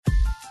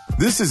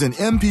This is an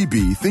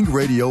MPB Think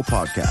Radio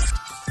podcast.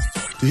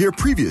 To hear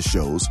previous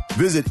shows,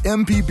 visit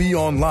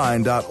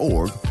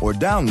mpbonline.org or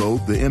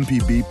download the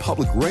MPB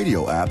Public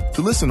Radio app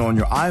to listen on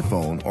your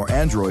iPhone or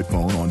Android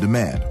phone on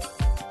demand.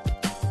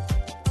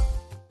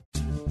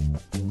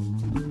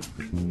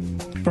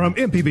 From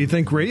MPB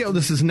Think Radio,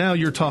 this is Now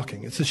You're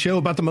Talking. It's a show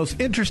about the most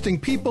interesting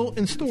people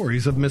and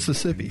stories of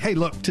Mississippi. Hey,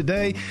 look,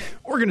 today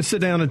we're going to sit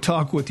down and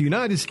talk with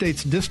United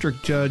States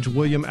District Judge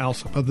William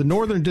Alsup of the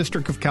Northern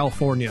District of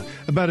California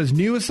about his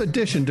newest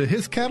addition to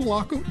his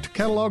catalog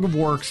of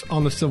works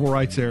on the Civil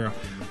Rights era.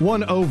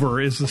 One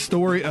Over is the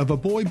story of a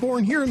boy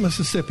born here in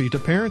Mississippi to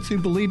parents who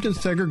believed in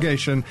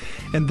segregation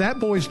and that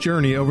boy's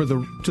journey over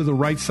to the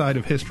right side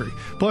of history.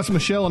 Plus,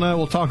 Michelle and I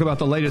will talk about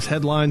the latest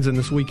headlines in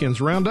this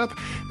weekend's roundup.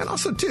 And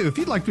also, too, if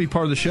you'd like to be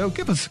part of the show,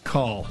 give us a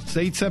call. It's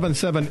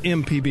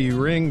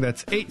 877-MPB-RING.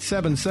 That's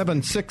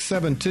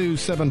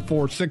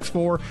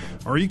 877-672-7464.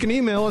 Or you can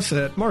email us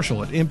at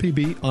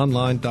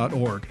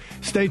marshall@mpbonline.org.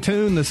 Stay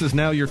tuned. This is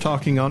Now You're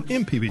Talking on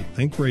MPB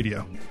Think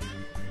Radio.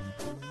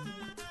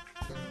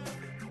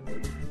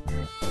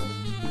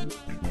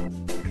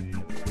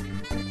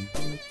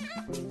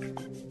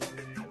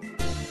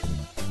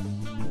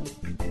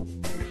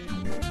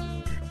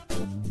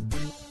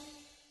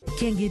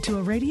 Can't get to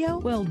a radio?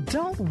 Well,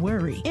 don't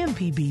worry.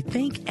 MPB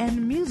Think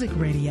and Music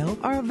Radio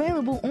are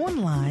available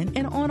online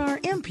and on our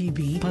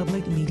MPB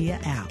Public Media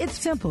app. It's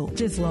simple.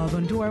 Just log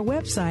on to our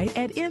website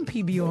at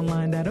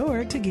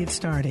mpbonline.org to get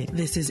started.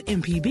 This is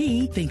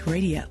MPB Think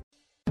Radio.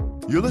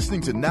 You're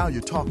listening to Now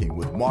You're Talking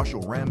with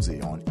Marshall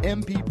Ramsey on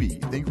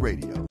MPB Think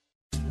Radio.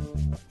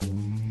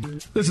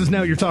 This is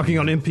Now You're Talking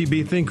on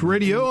MPB Think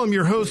Radio. I'm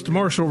your host,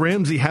 Marshall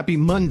Ramsey. Happy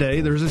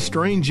Monday. There's a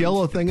strange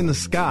yellow thing in the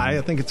sky.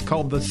 I think it's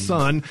called the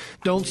sun.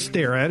 Don't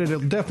stare at it.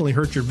 It'll definitely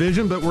hurt your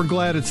vision, but we're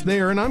glad it's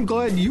there. And I'm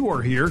glad you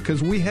are here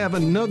because we have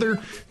another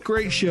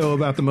great show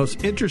about the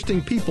most interesting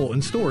people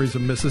and stories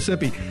of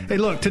Mississippi. Hey,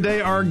 look,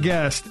 today our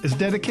guest has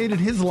dedicated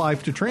his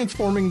life to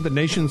transforming the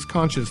nation's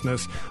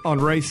consciousness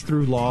on race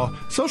through law,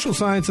 social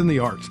science, and the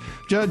arts.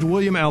 Judge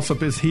William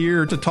Alsup is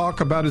here to talk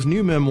about his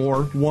new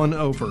memoir, One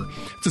Over.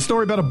 It's a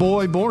story about a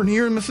boy born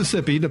here in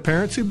Mississippi to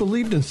parents who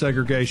believed in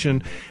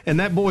segregation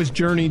and that boy's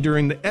journey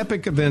during the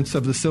epic events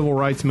of the Civil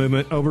Rights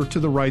Movement over to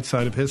the right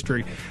side of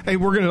history. Hey,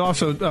 we're going to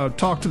also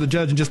talk to the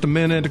judge in just a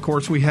minute. Of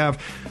course, we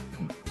have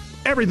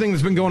everything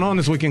that's been going on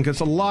this weekend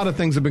because a lot of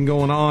things have been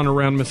going on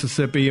around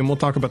Mississippi, and we'll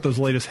talk about those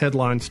latest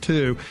headlines,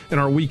 too, in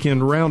our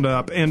weekend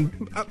roundup.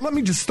 And let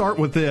me just start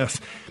with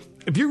this.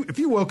 If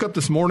you woke up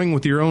this morning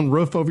with your own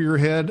roof over your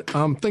head,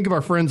 think of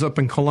our friends up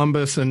in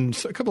Columbus and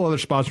a couple other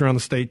spots around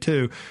the state,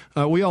 too.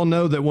 We all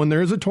know that when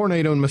there is a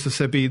tornado in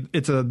Mississippi,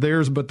 it's a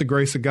there's but the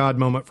grace of God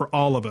moment for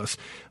all of us.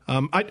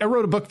 I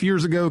wrote a book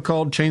years ago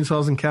called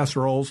Chainsaws and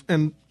Casseroles,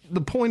 and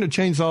the point of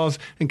Chainsaws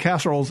and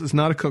Casseroles is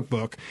not a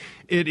cookbook.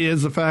 It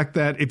is the fact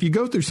that if you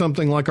go through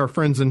something like our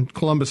friends in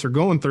Columbus are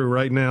going through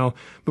right now,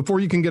 before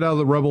you can get out of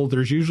the rubble,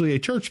 there's usually a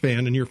church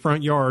van in your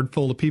front yard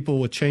full of people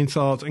with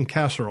chainsaws and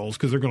casseroles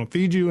because they're going to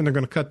feed you and they're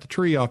going to cut the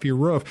tree off your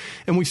roof.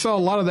 And we saw a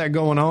lot of that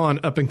going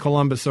on up in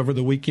Columbus over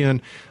the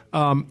weekend.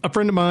 A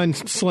friend of mine,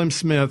 Slim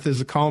Smith,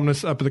 is a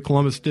columnist up at the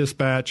Columbus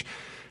Dispatch.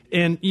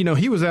 And, you know,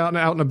 he was out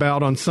and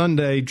about on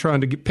Sunday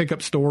trying to pick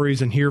up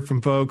stories and hear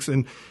from folks.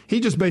 And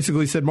he just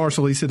basically said,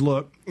 Marshall, he said,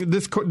 look,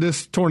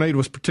 this tornado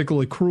was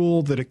particularly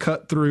cruel, that it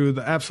cut through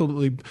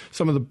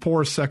some of the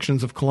poorest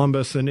sections of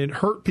Columbus, and it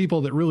hurt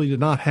people that really did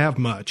not have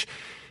much.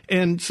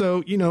 And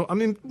so, you know, I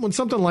mean, when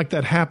something like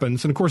that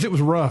happens, and of course it was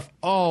rough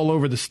all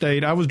over the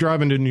state. I was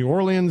driving to New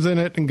Orleans in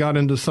it and got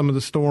into some of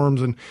the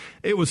storms, and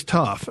it was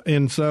tough.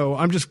 And so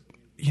I'm just,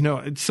 you know,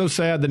 it's so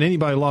sad that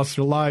anybody lost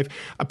their life.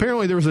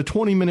 Apparently, there was a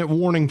 20-minute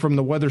warning from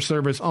the Weather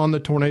Service on the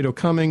tornado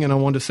coming, and I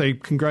wanted to say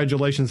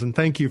congratulations and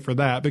thank you for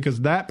that,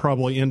 because that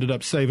probably ended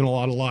up saving a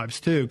lot of lives,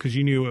 too, because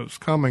you knew it was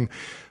coming.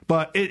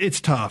 But it's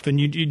tough, and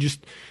you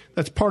just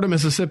that's part of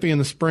Mississippi in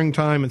the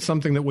springtime and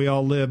something that we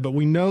all live. But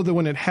we know that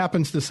when it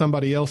happens to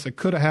somebody else, it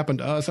could have happened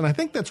to us, and I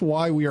think that's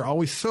why we are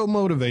always so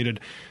motivated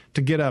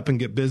to get up and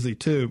get busy,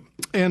 too.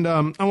 And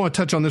I want to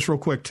touch on this real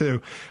quick,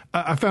 too.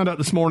 I found out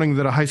this morning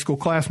that a high school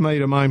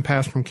classmate of mine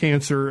passed from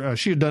cancer.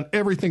 She had done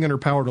everything in her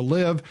power to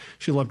live.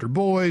 She loved her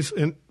boys,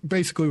 and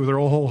basically with her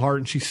whole heart,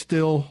 and she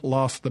still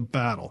lost the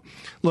battle.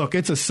 Look,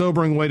 it's a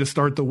sobering way to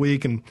start the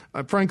week, and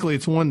frankly,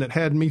 it's one that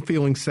had me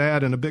feeling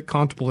sad and a bit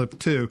contemplative,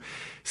 too.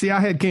 See,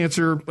 I had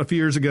cancer a few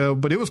years ago,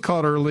 but it was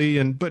caught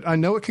early, but I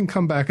know it can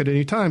come back at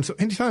any time. So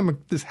anytime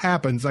this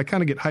happens, I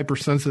kind of get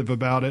hypersensitive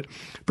about it,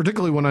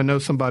 particularly when I know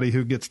somebody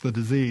who gets the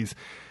disease.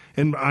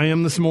 And I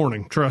am this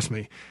morning, trust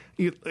me.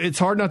 It's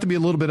hard not to be a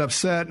little bit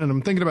upset, and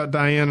I'm thinking about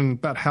Diane and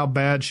about how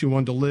bad she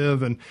wanted to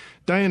live. And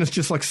Diane is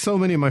just like so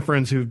many of my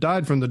friends who've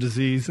died from the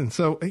disease. And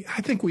so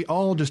I think we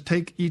all just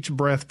take each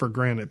breath for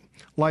granted.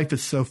 Life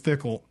is so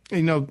fickle.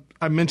 You know,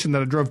 I mentioned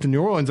that I drove to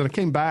New Orleans, and I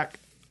came back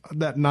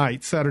that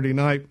night, Saturday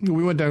night.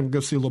 We went down to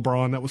go see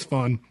LeBron. That was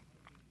fun.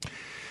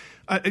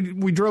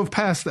 We drove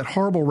past that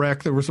horrible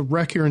wreck. There was a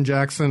wreck here in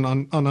Jackson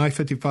on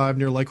I-55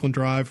 near Lakeland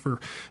Drive.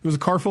 It was a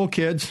car full of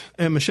kids,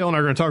 and Michelle and I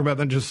are going to talk about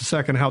that in just a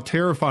second, how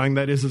terrifying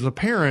that is as a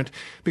parent,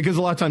 because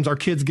a lot of times our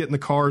kids get in the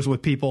cars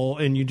with people,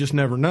 and you just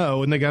never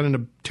know, and they got in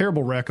a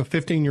terrible wreck. A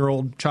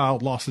 15-year-old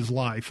child lost his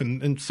life,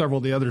 and several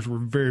of the others were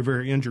very,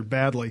 very injured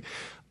badly.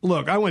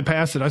 Look, I went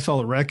past it. I saw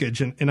the wreckage,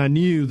 and I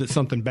knew that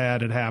something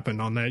bad had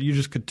happened on that. You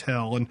just could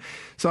tell. And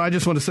so I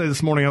just want to say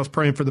this morning I was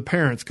praying for the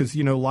parents because,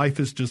 life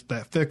is just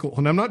that fickle.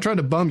 And I'm not trying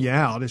to bum you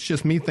out. It's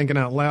just me thinking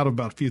out loud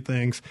about a few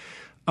things.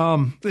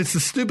 It's the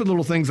stupid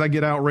little things I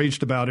get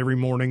outraged about every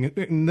morning,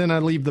 and then I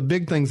leave the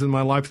big things in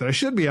my life that I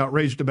should be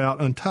outraged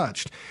about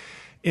untouched.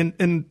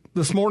 And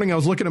this morning I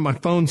was looking at my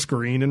phone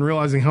screen and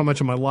realizing how much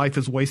of my life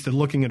is wasted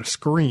looking at a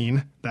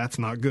screen. That's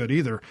not good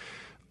either.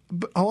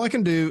 But all I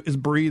can do is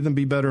breathe and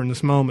be better in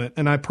this moment.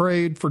 And I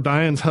prayed for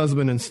Diane's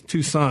husband and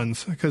 2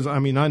 sons because, I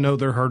know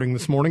they're hurting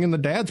this morning. And the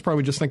dad's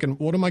probably just thinking,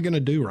 what am I going to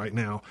do right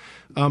now?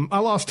 I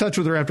lost touch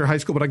with her after high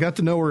school, but I got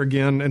to know her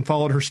again and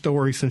followed her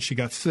story since she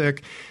got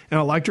sick. And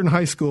I liked her in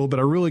high school, but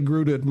I really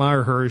grew to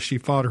admire her as she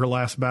fought her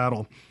last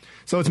battle.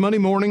 So it's Monday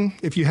morning.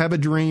 If you have a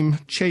dream,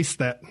 chase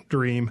that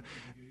dream.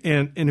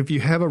 And if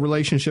you have a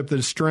relationship that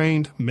is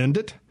strained, mend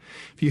it.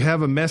 If you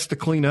have a mess to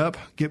clean up,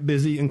 get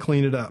busy and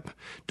clean it up.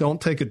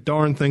 Don't take a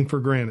darn thing for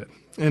granted.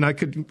 And I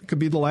could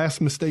be the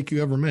last mistake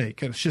you ever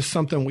make. And it's just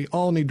something we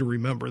all need to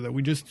remember,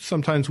 that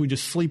sometimes we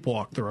just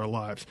sleepwalk through our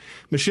lives.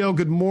 Michelle,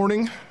 good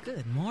morning.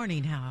 Good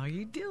morning. How are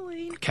you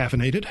doing?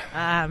 Caffeinated.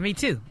 Me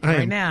too.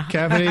 Right now.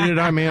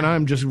 Caffeinated.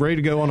 I'm just ready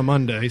to go on a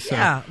Monday. So.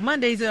 Yeah,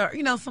 Mondays are,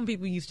 some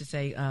people used to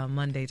say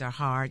Mondays are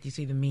hard. You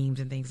see the memes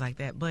and things like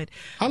that. But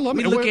I love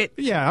it.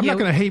 I'm not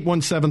going to hate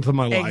 1/7 of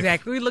my life.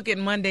 Exactly. We look at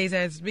Mondays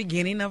as the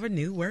beginning of a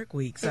new work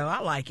week. So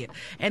I like it.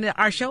 And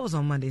our show is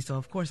on Mondays, so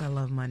of course I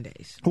love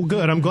Mondays. Well,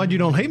 good. I'm glad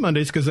you don't hate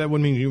Mondays because that would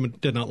mean you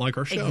did not like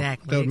our show.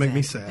 Exactly. That would make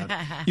me sad.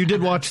 You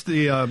did watch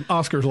the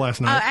Oscars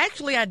last night.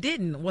 Actually, I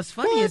didn't. What's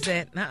funny is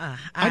that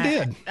I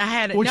did. I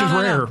had which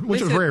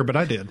is rare, but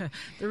I did.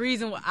 The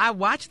reason I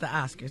watched the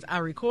Oscars, I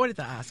recorded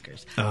the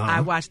Oscars.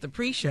 I watched the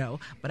pre-show,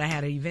 but I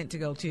had an event to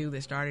go to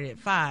that started at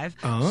 5.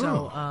 Oh,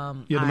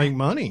 so you had to make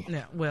money.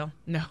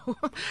 No.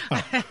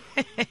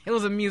 It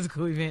was a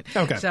musical event.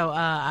 Okay. So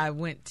I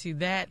went to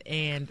that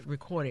and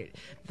recorded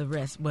the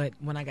rest. But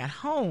when I got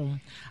home,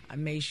 I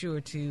made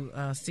sure to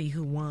see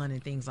who won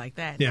and things like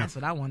that. Yeah. That's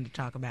what I wanted to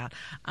talk about.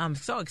 I'm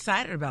so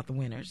excited about the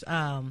winners.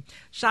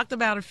 Shocked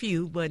about a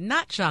few, but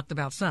not shocked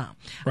about some.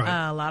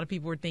 Right. A lot of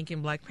people were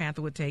thinking Black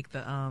Panther would take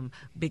the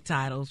big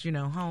titles,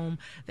 home.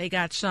 They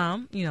got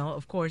some,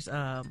 of course.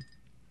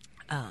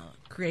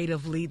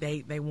 Creatively,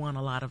 they won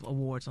a lot of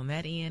awards on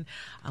that end.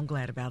 I'm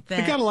glad about that.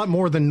 It got a lot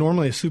more than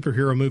normally a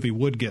superhero movie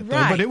would get, though.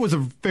 Right. But it was a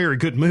very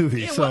good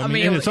movie. In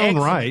its own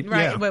right.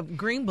 Right. Yeah. But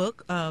Green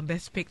Book,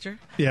 Best Picture.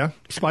 Yeah.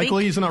 Spike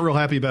Lee's not real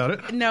happy about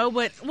it. No,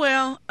 but,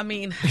 I'm not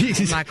going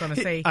to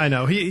say. I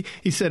know. He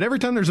said, every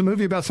time there's a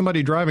movie about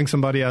somebody driving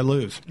somebody, I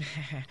lose.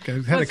 He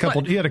had a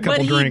couple drinks.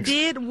 But he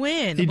did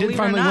win. He did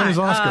finally win his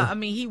Oscar.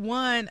 He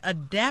won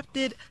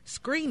Adapted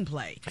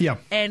Screenplay. Yeah.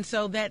 And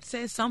so that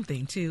says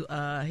something to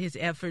his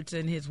efforts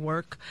and his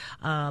work.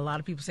 A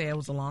lot of people say it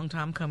was a long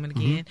time coming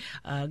again.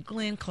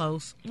 Glenn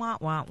Close, wah,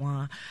 wah,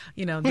 wah.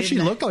 Well, she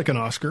looked like an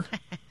Oscar.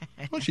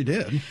 Well, she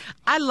did.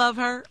 I love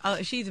her.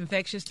 She's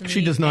infectious to me.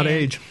 She does not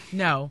age.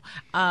 No.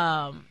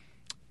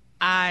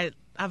 I've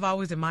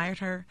always admired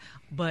her,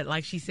 but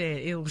like she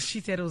said, it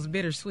was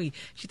bittersweet.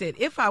 She said,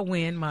 if I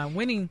win, my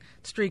winning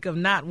streak of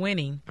not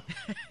winning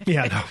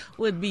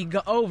would be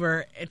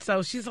over. And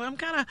so she's like, I'm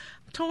kind of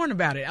torn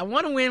about it. I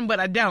want to win, but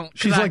I don't.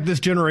 She's like this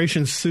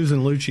generation's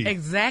Susan Lucci.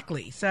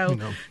 Exactly. So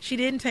she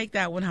didn't take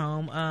that one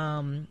home.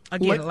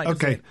 Again, I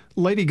said,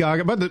 Lady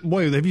Gaga. By the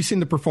way, have you seen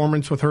the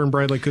performance with her and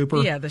Bradley Cooper?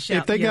 Yeah,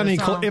 if they'd gotten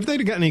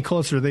any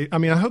closer,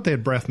 I hope they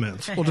had breath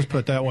mints. We'll just put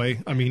it that way.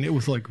 It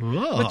was like,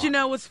 ugh. But you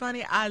know what's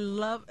funny? I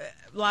love.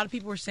 A lot of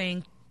people were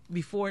saying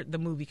before the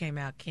movie came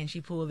out, can she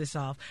pull this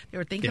off? They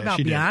were thinking about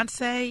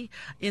Beyonce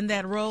in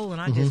that role,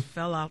 and I just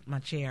fell off my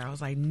chair. I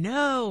was like,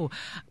 no.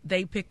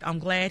 I'm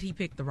glad he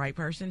picked the right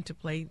person to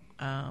play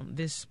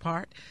this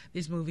part.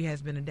 This movie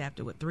has been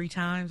adapted 3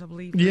 times, I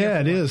believe.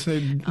 Yeah, it is.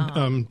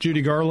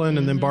 Judy Garland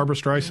and then Barbara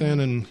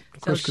Streisand and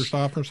Chris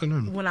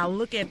Christopherson. When I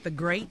look at the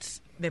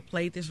greats that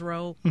played this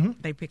role,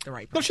 they picked the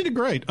right person. No, she did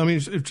great.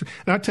 And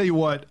I tell you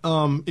what,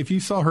 if you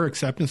saw her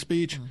acceptance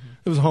speech,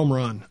 it was a home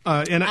run.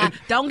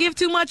 Don't give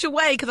too much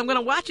away because I'm going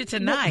to watch it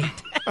tonight.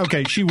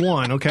 Okay, she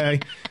won,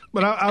 okay?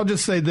 But I'll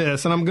just say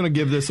this, and I'm going to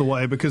give this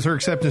away because her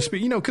acceptance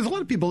speech, because a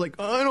lot of people are like,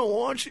 I don't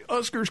watch the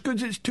Oscars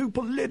because it's too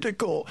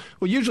political.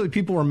 Well, usually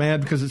people are mad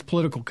because it's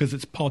political because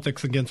it's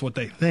politics against what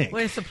they think.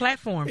 Well, it's a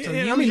platform. So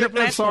use your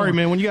platform. I'm sorry,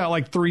 man. When you got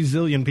like 3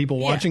 zillion people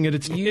watching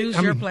it, use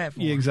your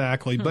platform. Yeah,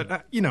 exactly. But,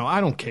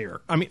 I don't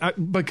care.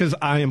 Because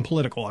I am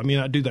political.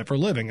 I do that for a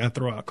living. I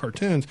throw out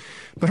cartoons.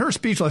 But her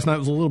speech last night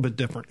was a little bit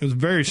different. It was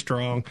very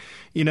strong,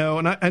 and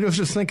I was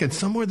just thinking,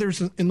 somewhere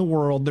in the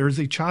world, there's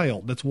a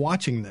child that's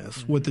watching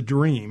this with a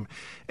dream. dream.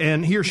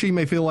 And he or she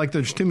may feel like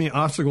there's too many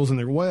obstacles in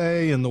their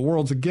way and the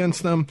world's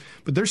against them,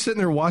 but they're sitting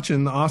there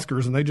watching the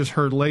Oscars and they just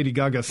heard Lady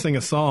Gaga sing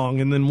a song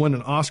and then win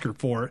an Oscar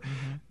for it.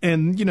 Mm-hmm.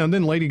 And,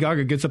 then Lady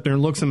Gaga gets up there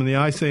and looks them in the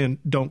eye saying,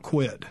 don't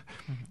quit.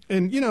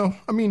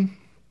 Mm-hmm. And,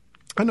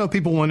 I know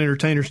people want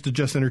entertainers to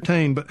just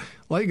entertain, but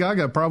Lady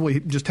Gaga probably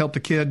just helped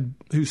a kid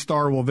whose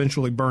star will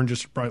eventually burn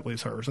just as brightly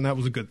as hers, and that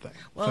was a good thing.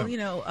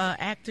 Well,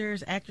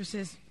 actors,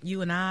 actresses,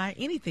 you and I,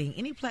 anything,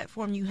 any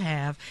platform you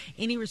have,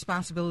 any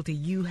responsibility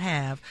you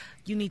have,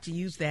 you need to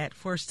use that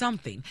for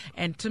something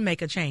and to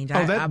make a change.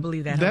 I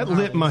believe that. That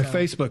lit my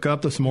Facebook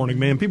up this morning,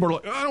 man. People are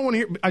like, I don't want to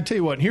hear. I tell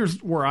you what,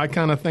 here's where I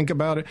kind of think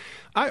about it.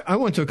 I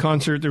went to a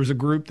concert. There was a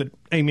group that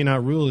Amy and I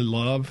really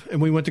love,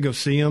 and we went to go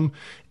see them,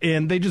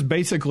 and they just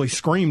basically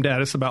screamed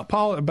at us about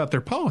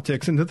their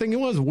politics. And the thing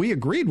was, we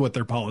agreed with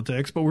their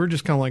politics, but we were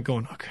just kind of like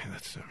going, okay,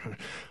 that's.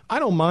 I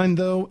don't mind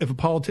though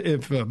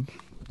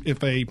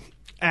if a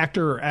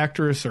actor or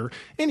actress or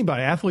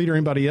anybody, athlete or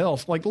anybody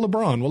else, like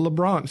LeBron. Well,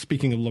 LeBron,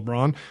 speaking of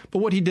LeBron, but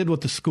what he did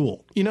with the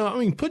school.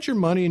 Put your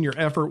money and your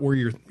effort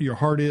where your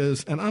heart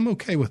is, and I'm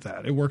okay with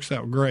that. It works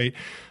out great.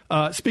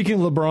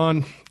 Speaking of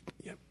LeBron,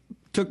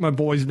 took my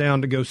boys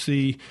down to go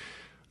see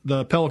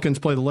the Pelicans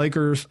play the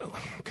Lakers.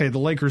 Okay, the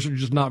Lakers are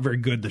just not very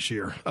good this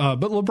year. But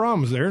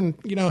LeBron was there, and,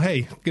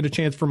 hey, get a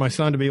chance for my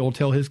son to be able to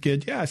tell his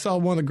kid, yeah, I saw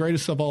one of the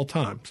greatest of all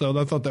time. So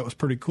I thought that was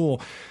pretty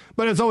cool.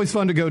 But it's always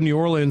fun to go to New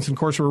Orleans, and, of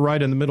course, we're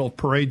right in the middle of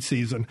parade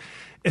season.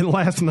 And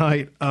last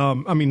night,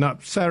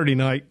 not Saturday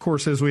night, of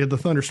course, as we had the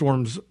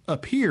thunderstorms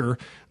up here,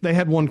 they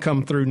had one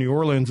come through New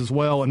Orleans as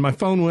well. And my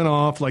phone went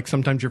off, like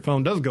sometimes your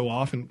phone does go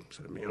off, and,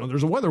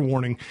 there's a weather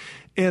warning.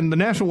 And the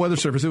National Weather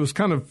Service, it was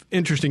kind of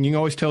interesting. You can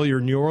always tell you're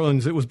in New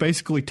Orleans. It was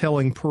basically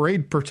telling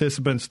parade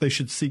participants they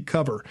should seek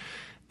cover.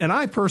 And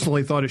I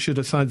personally thought it should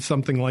have said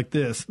something like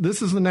this.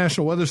 This is the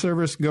National Weather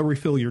Service. Go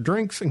refill your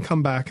drinks and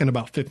come back in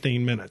about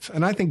 15 minutes.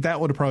 And I think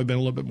that would have probably been a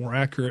little bit more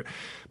accurate.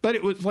 But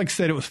it was, like I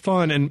said, it was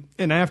fun.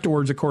 And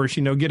afterwards, of course,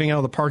 getting out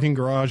of the parking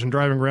garage and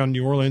driving around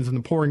New Orleans in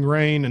the pouring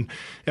rain, and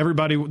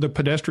everybody, the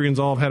pedestrians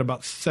all had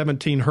about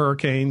 17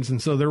 hurricanes.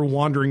 And so they were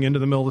wandering into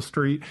the middle of the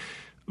street.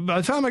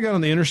 By the time I got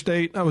on the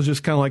interstate, I was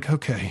just kind of like,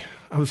 okay.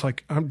 I was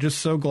like, I'm just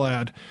so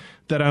glad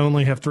that I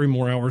only have 3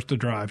 more hours to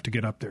drive to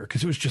get up there.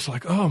 Because it was just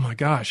like, oh my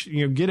gosh,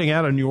 getting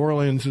out of New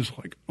Orleans is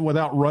like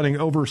without running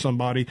over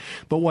somebody.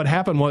 But what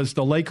happened was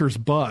the Lakers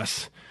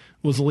bus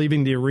was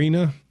leaving the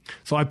arena.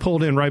 So I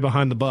pulled in right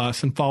behind the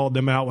bus and followed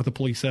them out with a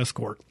police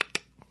escort.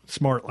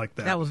 Smart like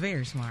that. That was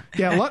very smart.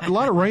 Yeah, a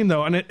lot of rain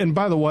though. And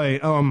by the way,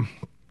 I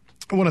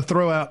want to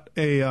throw out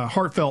a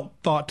heartfelt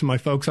thought to my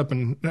folks up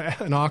in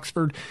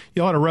Oxford.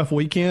 Y'all had a rough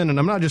weekend, and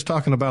I'm not just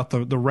talking about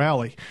the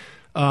rally.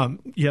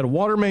 You had a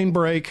water main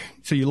break,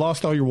 so you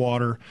lost all your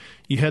water.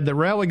 You had the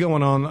rally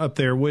going on up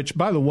there, which,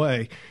 by the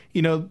way,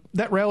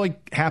 that rally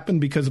happened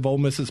because of Ole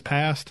Miss's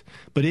past,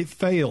 but it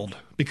failed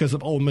because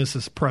of Ole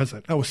Miss's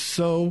present. I was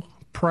so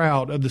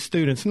proud of the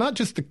students, not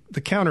just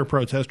the counter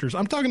protesters.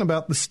 I'm talking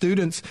about the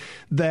students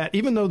that,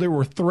 even though there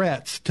were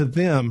threats to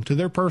them, to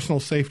their personal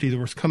safety, that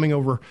was coming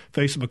over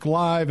Facebook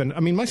Live. And I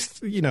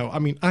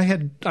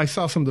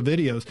saw some of the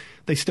videos.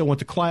 They still went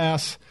to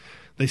class.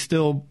 They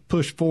still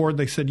pushed forward.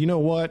 They said, you know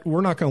what?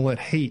 We're not going to let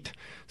hate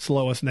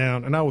slow us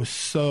down. And I was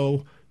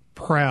so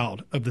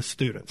proud of the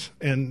students.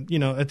 And,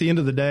 at the end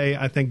of the day,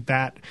 I think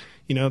that,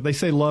 they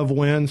say love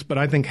wins, but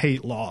I think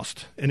hate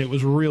lost. And it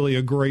was really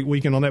a great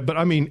weekend on that. But,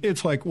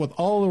 it's like with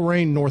all the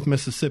rain North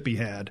Mississippi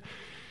had,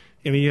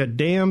 you had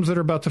dams that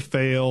are about to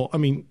fail.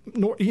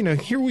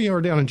 Here we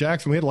are down in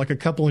Jackson. We had like a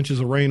couple inches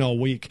of rain all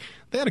week.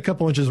 They had a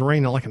couple inches of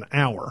rain in like an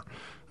hour.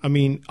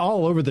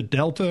 All over the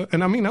Delta.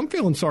 And I'm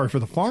feeling sorry for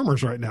the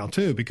farmers right now,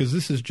 too, because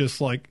this is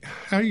just like,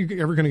 how are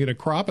you ever going to get a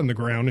crop in the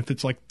ground if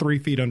it's like 3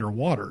 feet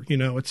underwater?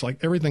 It's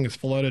like everything is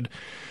flooded.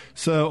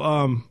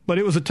 So, but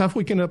it was a tough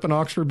weekend up in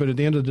Oxford. But at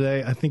the end of the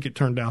day, I think it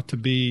turned out to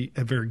be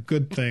a very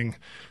good thing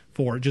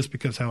for it, just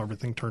because how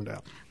everything turned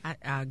out. I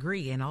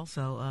agree. And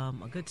also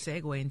a good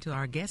segue into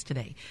our guest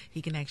today.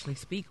 He can actually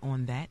speak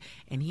on that.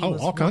 And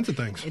all kinds of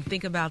things. And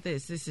think about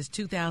this. This is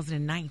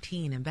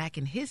 2019. And back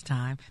in his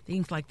time,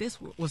 things like this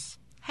was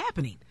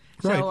happening.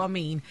 Right.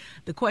 So,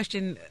 the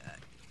question,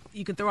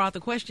 you can throw out the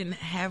question,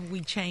 have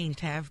we changed?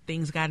 Have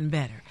things gotten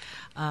better?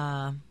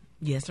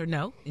 Yes or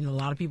no? A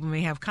lot of people may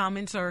have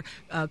comments or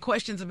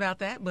questions about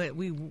that, but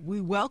we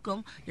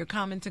welcome your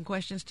comments and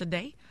questions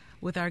today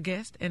with our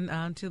guest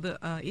and to the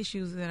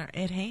issues that are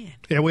at hand.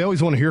 Yeah, we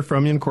always want to hear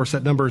from you. And, of course,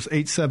 that number is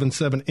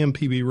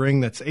 877-MPB-RING.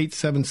 That's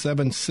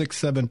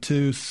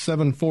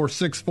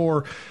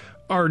 877-672-7464.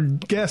 Our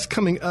guest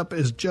coming up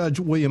is Judge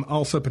William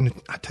Alsup. And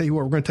I tell you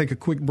what, we're going to take a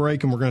quick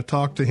break and we're going to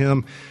talk to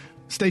him.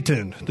 Stay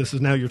tuned. This is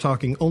Now You're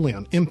Talking, only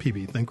on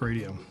MPB Think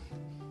Radio.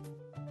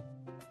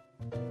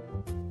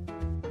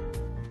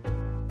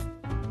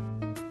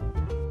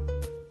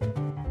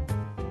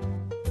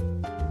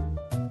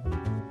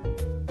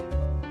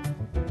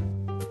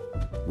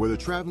 Whether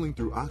traveling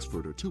through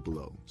Oxford or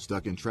Tupelo,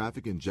 stuck in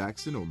traffic in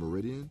Jackson or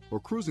Meridian, or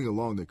cruising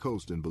along the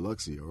coast in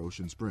Biloxi or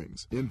Ocean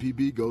Springs,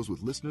 MPB goes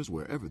with listeners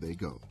wherever they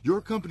go.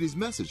 Your company's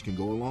message can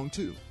go along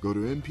too. Go to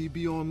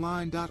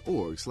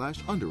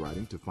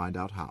mpbonline.org/underwriting to find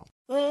out how.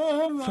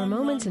 For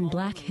moments in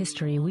Black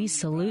history, we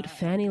salute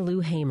Fannie Lou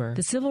Hamer.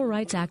 The civil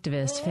rights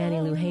activist Fannie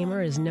Lou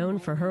Hamer is known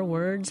for her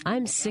words,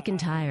 "I'm sick and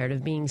tired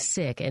of being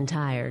sick and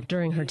tired,"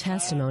 during her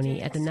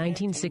testimony at the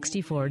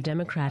 1964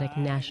 Democratic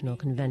National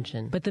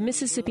Convention. But the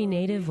Mississippi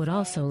native would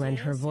also lend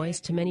her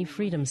voice to many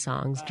freedom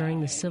songs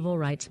during the civil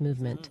rights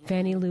movement.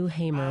 Fannie Lou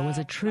Hamer was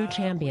a true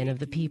champion of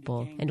the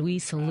people, and we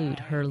salute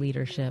her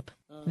leadership.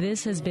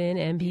 This has been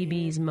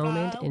MPB's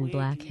Moment in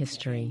Black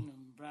History.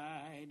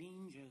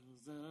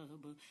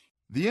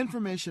 The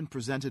information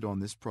presented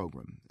on this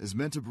program is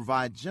meant to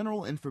provide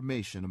general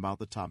information about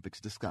the topics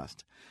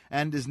discussed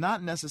and is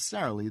not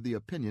necessarily the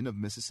opinion of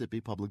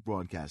Mississippi Public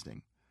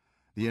Broadcasting.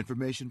 The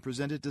information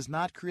presented does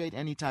not create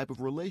any type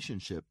of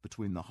relationship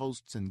between the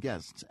hosts and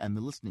guests and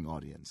the listening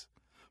audience.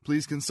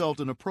 Please consult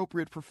an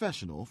appropriate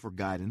professional for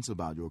guidance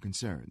about your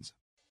concerns.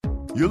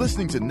 You're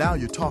listening to Now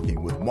You're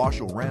Talking with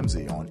Marshall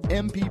Ramsey on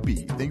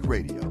MPB Think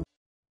Radio.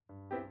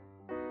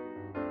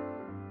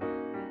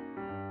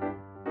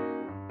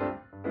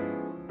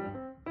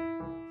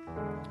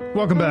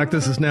 Welcome back.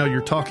 This is Now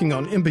You're Talking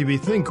on MPB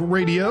Think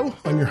Radio.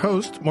 I'm your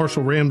host,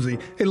 Marshall Ramsey.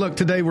 Hey, look,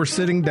 today we're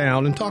sitting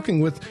down and talking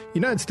with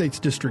United States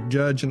District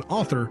Judge and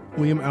author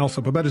William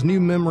Alsup about his new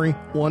memoir,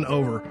 One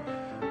Over.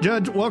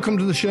 Judge, welcome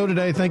to the show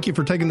today. Thank you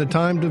for taking the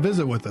time to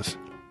visit with us.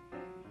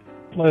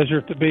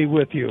 Pleasure to be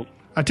with you.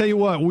 I tell you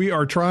what, we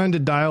are trying to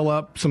dial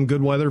up some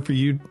good weather for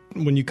you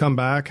when you come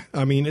back.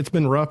 I mean, it's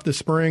been rough this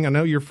spring. I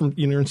know you're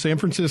in San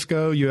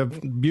Francisco. You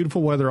have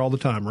beautiful weather all the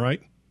time,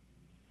 right?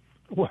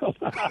 Well,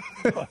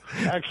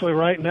 actually,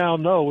 right now,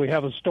 no. We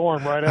have a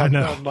storm right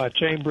outside my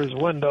chambers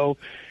window,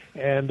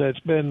 and it's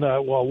been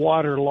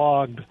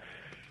waterlogged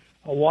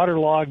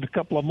a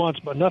couple of months,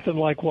 but nothing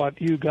like what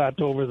you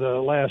got over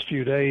the last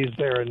few days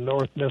there in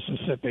North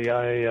Mississippi.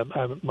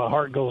 My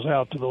heart goes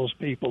out to those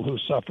people who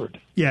suffered.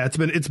 Yeah,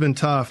 it's been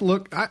tough.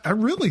 Look, I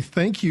really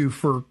thank you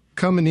for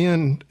coming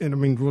in, and I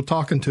mean, we're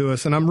talking to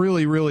us, and I'm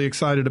really, really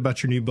excited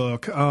about your new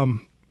book.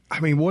 I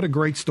mean, what a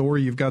great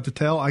story you've got to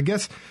tell. I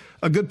guess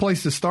a good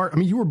place to start. I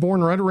mean, you were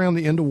born right around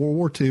the end of World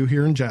War II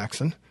here in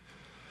Jackson.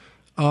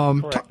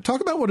 Talk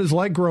about what it's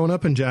like growing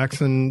up in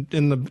Jackson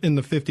in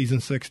the 50s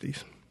and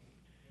 60s.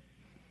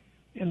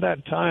 In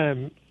that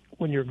time,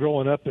 when you're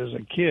growing up as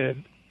a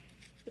kid,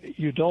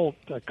 you don't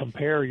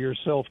compare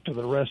yourself to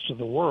the rest of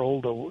the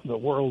world. The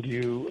world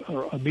you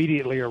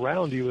immediately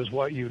around you is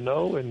what you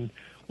know and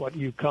what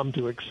you come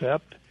to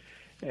accept.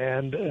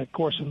 And, of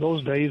course, in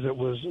those days, there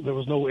was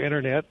no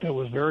Internet. There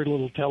was very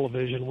little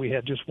television. We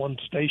had just one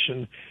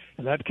station,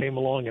 and that came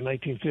along in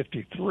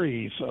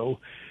 1953. So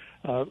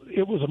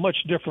it was a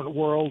much different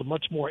world, a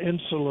much more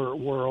insular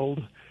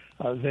world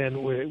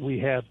than we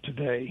have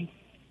today.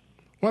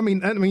 Well, I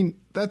mean,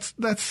 that's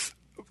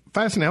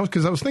fascinating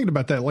because I was thinking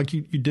about that. Like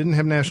you didn't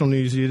have national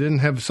news, you didn't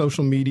have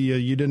social media,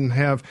 you didn't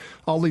have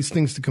all these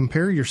things to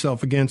compare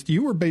yourself against.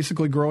 You were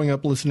basically growing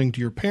up listening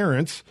to your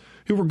parents,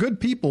 who were good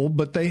people,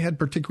 but they had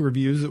particular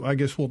views that I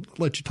guess we'll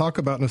let you talk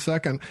about in a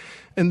second.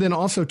 And then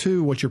also,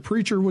 too, what your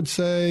preacher would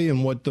say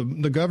and what the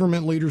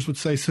government leaders would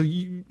say. So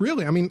you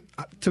really, I mean,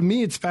 to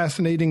me, it's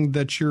fascinating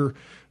that your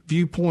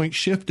viewpoint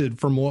shifted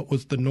from what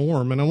was the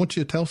norm. And I want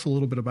you to tell us a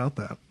little bit about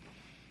that.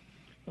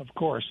 Of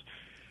course.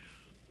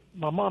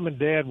 My mom and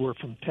dad were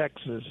from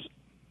Texas.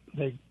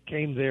 They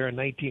came there in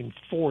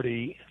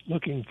 1940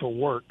 looking for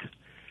work.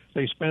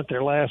 They spent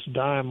their last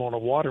dime on a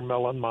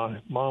watermelon. My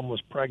mom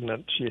was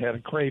pregnant. She had a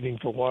craving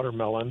for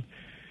watermelon.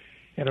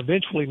 And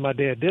eventually my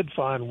dad did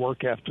find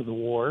work after the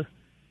war.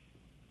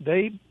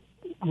 They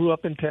grew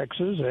up in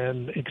Texas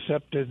and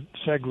accepted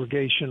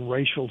segregation,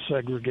 racial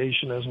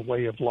segregation as a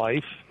way of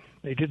life.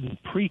 They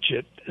didn't preach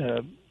it.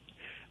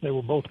 They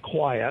were both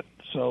quiet,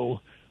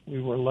 so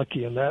we were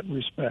lucky in that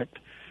respect.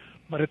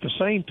 But at the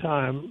same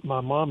time,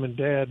 my mom and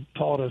dad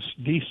taught us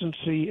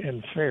decency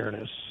and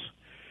fairness.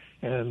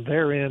 And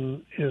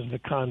therein is the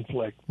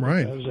conflict.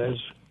 Right. Because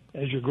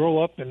as you grow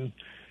up and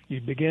you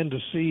begin to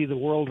see the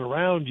world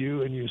around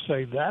you and you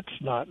say,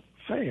 that's not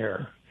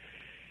fair.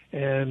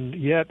 And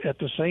yet, at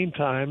the same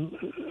time,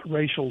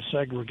 racial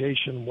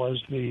segregation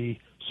was the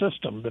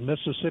system. The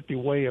Mississippi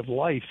way of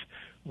life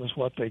was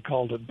what they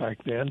called it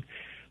back then.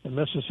 The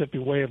Mississippi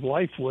way of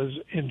life was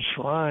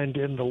enshrined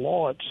in the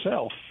law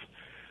itself.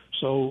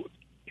 So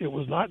it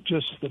was not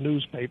just the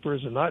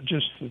newspapers and not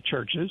just the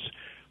churches,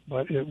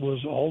 but it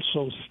was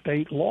also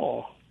state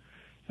law,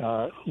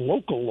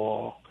 local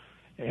law,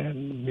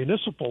 and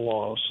municipal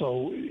law.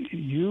 So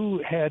you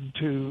had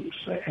to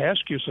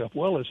ask yourself,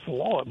 well, it's the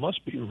law, it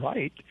must be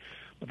right.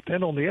 But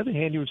then on the other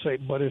hand, you would say,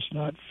 but it's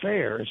not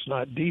fair, it's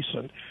not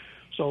decent.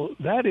 So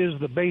that is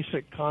the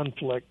basic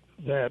conflict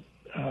that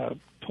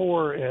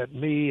tore at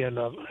me and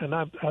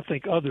I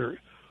think other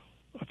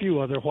a few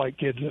other white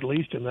kids, at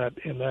least in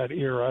that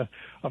era,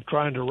 of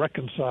trying to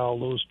reconcile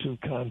those two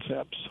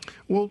concepts.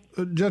 Well,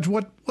 Judge,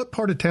 what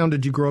part of town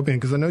did you grow up in?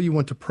 Because I know you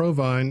went to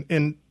Provine,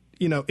 and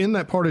in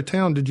that part of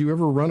town, did you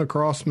ever run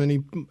across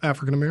many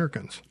African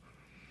Americans?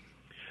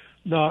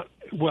 No.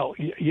 Well,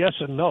 yes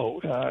and no.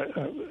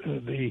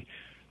 The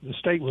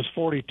state was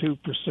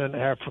 42%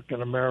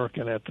 African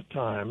American at the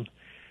time.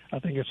 I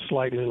think it's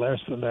slightly less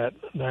than that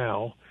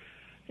now,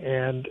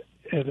 and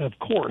of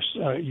course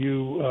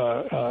you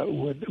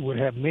would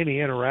have many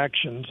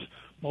interactions,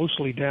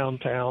 mostly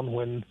downtown,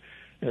 when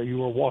you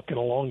were walking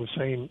along the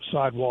same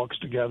sidewalks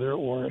together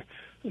or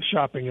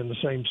shopping in the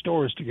same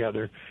stores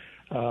together.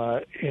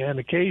 And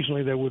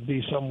occasionally there would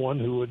be someone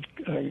who would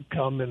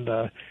come and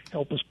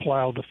help us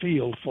plow the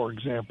field, for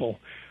example.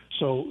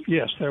 So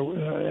yes, there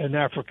an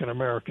African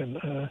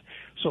American.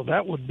 So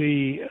that would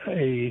be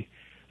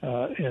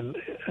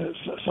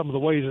some of the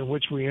ways in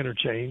which we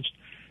interchanged.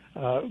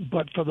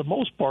 But for the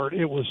most part,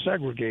 it was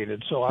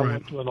segregated. So I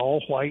went to an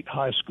all-white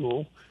high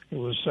school. It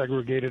was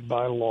segregated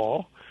by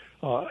law.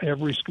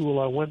 Every school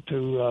I went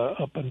to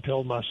up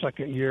until my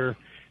second year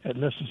at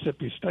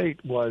Mississippi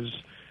State was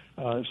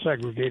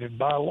segregated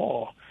by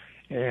law.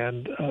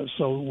 And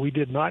so we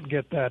did not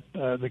get that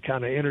the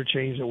kind of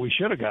interchange that we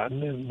should have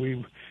gotten,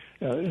 and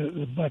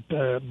but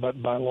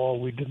by law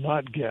we did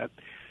not get.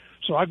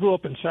 So I grew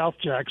up in South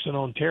Jackson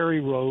on Terry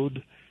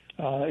Road,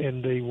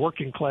 in the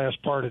working class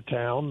part of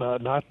town,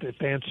 not the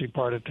fancy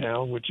part of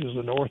town, which is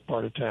the north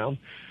part of town,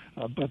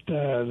 but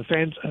the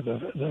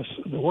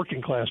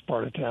working class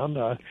part of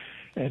town,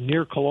 and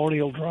near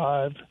Colonial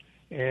Drive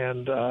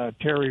and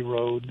Terry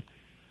Road.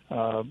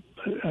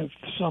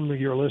 Some of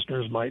your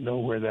listeners might know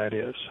where that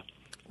is.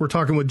 We're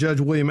talking with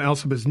Judge William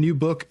Alsup. His new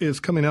book is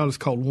coming out. It's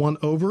called One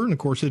Over, and of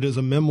course it is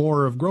a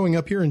memoir of growing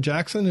up here in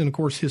Jackson and of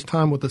course his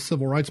time with the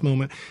civil rights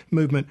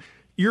movement.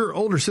 Your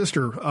older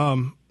sister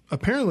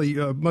apparently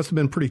must have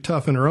been pretty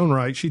tough in her own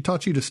right. She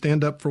taught you to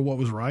stand up for what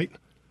was right.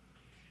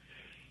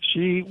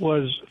 She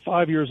was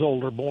 5 years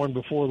older, born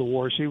before the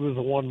war. She was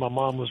the one my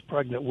mom was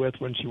pregnant with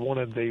when she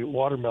wanted the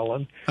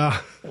watermelon.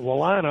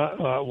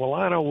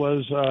 Willina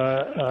was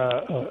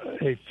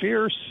a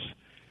fierce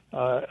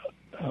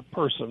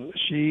person.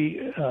 She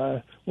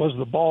was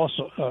the boss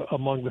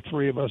among the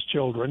three of us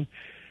children,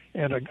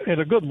 and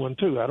a good one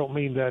too. I don't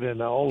mean that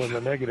in a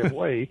negative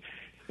way.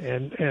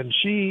 And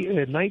she,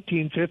 in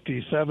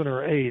 1957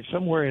 or 8,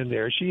 somewhere in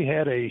there, she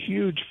had a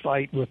huge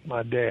fight with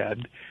my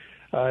dad.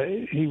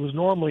 He was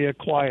normally a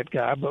quiet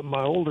guy, but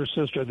my older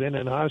sister then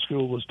in high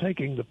school was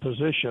taking the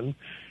position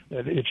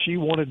that if she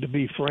wanted to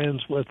be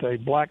friends with a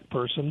black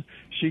person,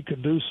 she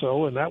could do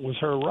so, and that was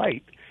her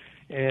right.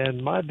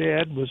 And my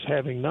dad was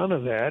having none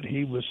of that.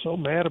 He was so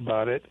mad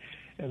about it,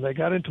 and they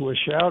got into a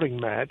shouting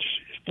match.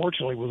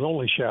 Fortunately, it was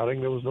only shouting.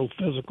 There was no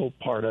physical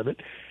part of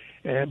it.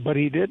 But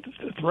he did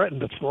threaten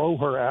to throw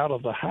her out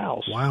of the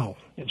house. Wow.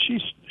 And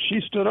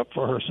she stood up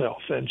for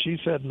herself, and she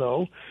said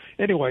no.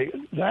 Anyway,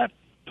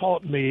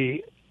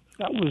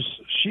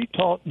 she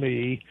taught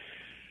me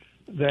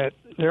that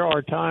there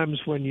are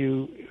times when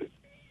you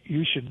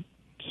should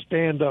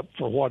stand up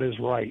for what is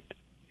right.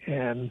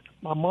 And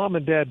my mom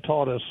and dad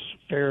taught us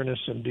fairness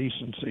and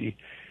decency,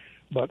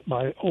 but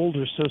my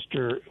older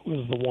sister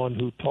was the one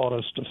who taught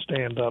us to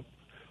stand up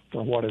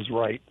for what is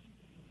right.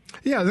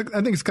 Yeah,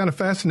 I think it's kind of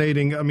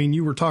fascinating. I mean,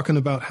 you were talking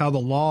about how the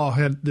law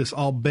had this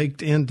all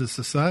baked into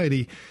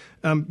society.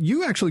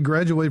 You actually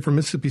graduated from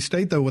Mississippi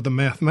State, though, with a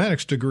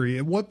mathematics degree.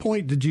 At what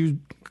point did you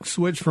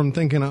switch from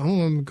thinking,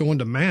 I'm going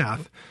to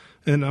math,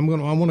 and I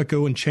want to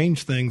go and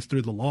change things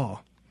through the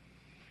law?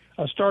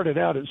 I started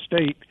out at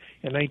State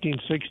in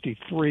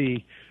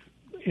 1963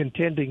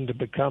 intending to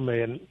become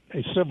a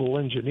civil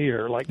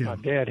engineer like my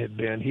dad had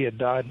been. He had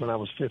died when I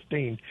was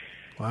 15.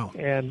 Wow.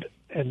 And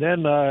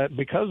then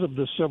because of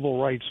the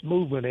civil rights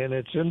movement and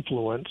its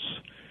influence,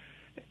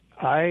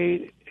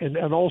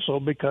 and also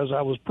because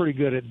I was pretty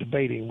good at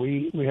debating.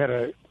 We had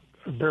a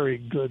very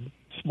good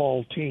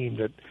small team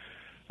that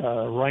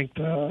ranked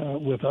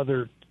with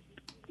other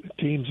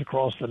teams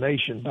across the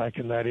nation back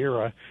in that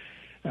era.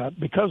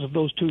 Because of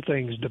those two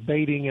things,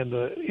 debating and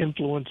the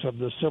influence of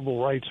the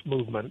civil rights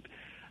movement,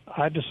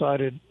 I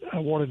decided I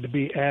wanted to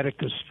be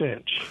Atticus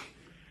Finch.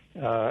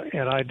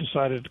 And I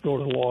decided to go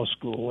to law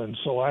school. And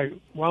so I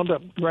wound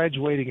up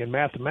graduating in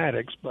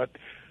mathematics, but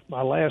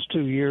my last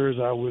 2 years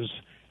I was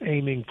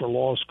aiming for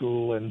law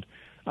school, and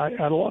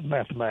I love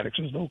mathematics.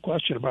 There's no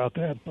question about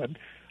that, but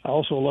I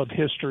also loved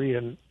history,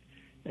 and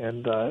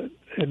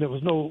there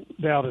was no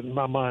doubt in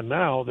my mind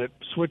now that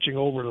switching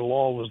over to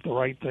law was the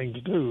right thing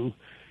to do,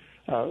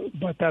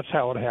 but that's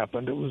how it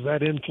happened. It was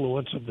that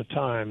influence of the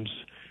times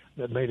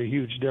that made a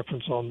huge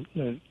difference on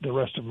the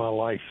rest of my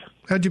life.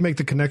 How'd you make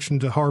the connection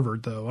to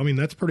Harvard, though? I mean,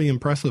 that's pretty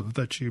impressive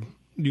that you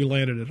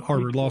landed at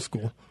Harvard Law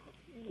School.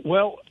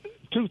 Well,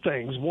 two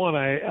things. One,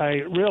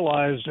 I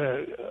realized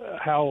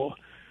how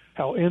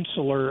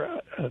insular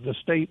the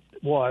state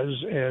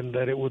was, and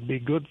that it would be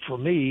good for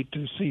me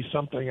to see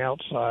something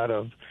outside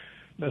of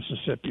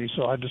Mississippi.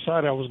 So I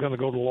decided I was going to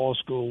go to law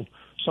school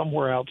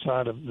somewhere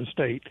outside of the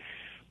state.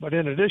 But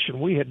in addition,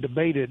 we had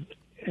debated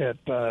at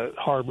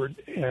Harvard,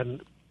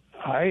 and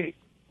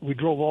we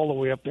drove all the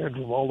way up there and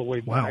drove all the way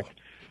back.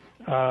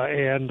 Wow.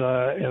 And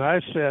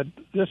I said,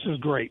 this is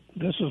great.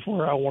 This is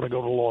where I want to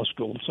go to law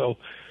school. So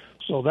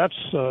that's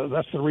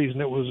the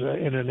reason. It was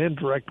in an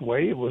indirect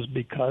way. It was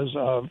because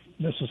of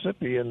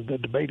Mississippi and the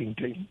debating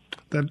team.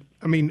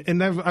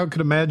 I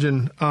could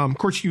imagine. Of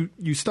course,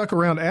 you stuck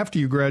around after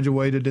you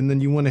graduated, and then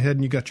you went ahead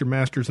and you got your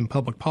master's in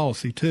public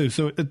policy too.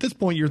 So at this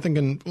point, you're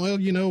thinking, well,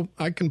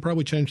 I can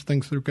probably change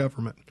things through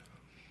government.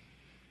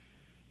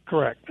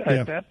 Correct. Yeah.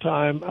 At that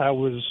time, I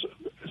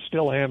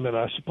still am, and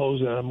I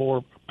suppose in a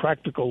more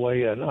practical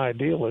way, an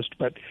idealist.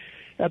 But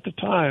at the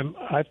time,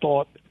 I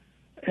thought,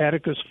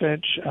 Atticus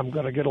Finch, I'm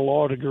going to get a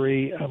law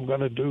degree. I'm going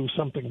to do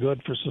something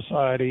good for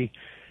society.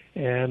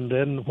 And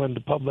then when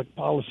the public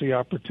policy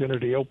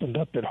opportunity opened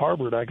up at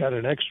Harvard, I got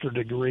an extra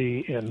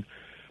degree in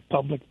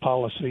public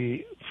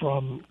policy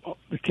from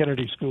the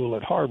Kennedy School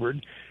at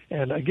Harvard.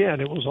 And again,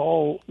 it was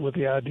all with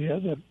the idea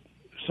that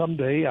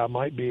someday I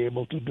might be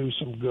able to do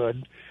some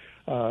good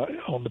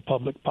on the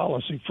public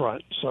policy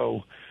front.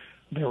 So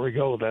there we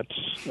go. That's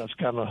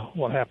kind of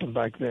what happened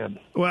back then.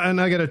 Well,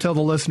 and I got to tell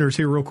the listeners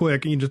here real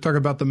quick, you just talk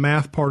about the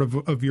math part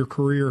of your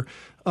career.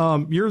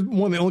 You're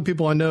one of the only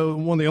people I know,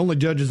 one of the only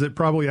judges that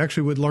probably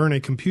actually would learn a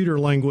computer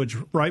language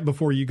right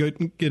before you get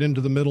into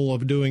the middle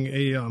of doing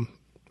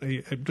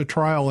a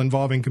trial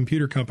involving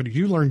computer companies.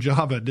 You learned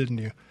Java, didn't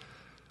you?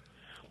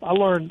 I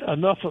learned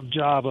enough of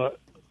Java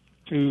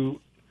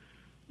to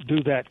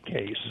do that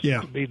case,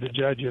 to be the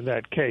judge in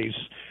that case.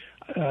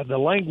 The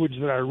language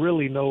that I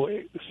really know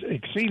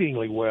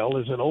exceedingly well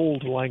is an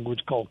old language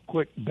called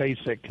Quick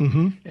Basic.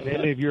 Mm-hmm. And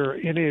any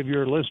of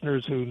your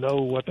listeners who know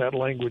what that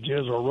language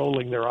is are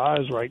rolling their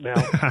eyes right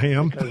now. I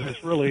am, because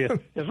it's really a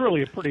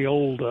pretty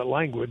old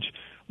language.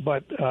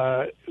 But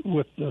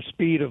with the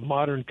speed of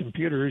modern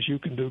computers, you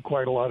can do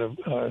quite a lot of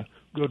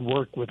good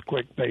work with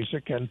Quick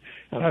Basic, and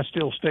I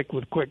still stick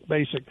with Quick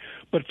Basic.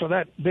 But for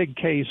that big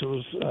case, it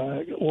was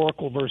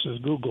Oracle versus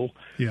Google.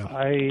 Yeah.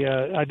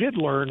 I did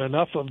learn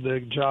enough of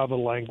the Java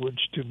language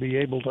to be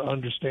able to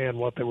understand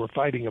what they were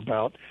fighting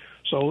about.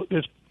 So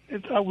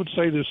I would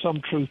say there's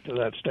some truth to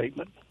that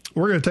statement.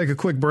 We're going to take a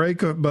quick break,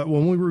 but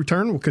when we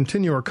return, we'll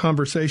continue our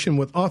conversation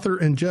with author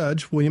and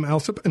judge William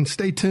Alsup. And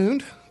stay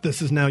tuned.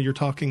 This is Now You're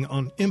Talking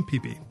on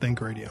MPB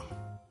Think Radio.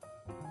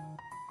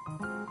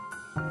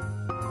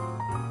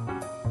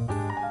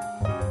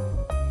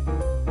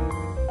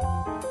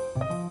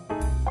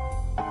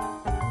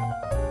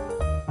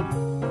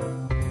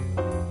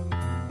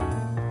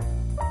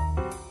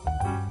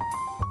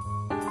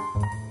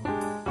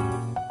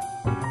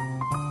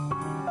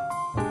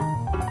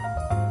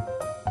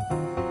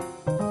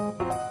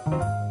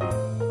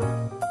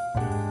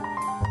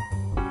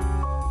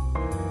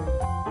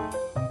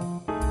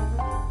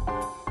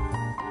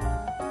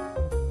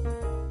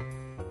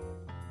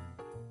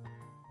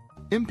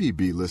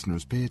 MPB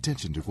listeners pay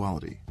attention to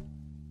quality.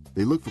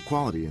 They look for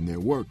quality in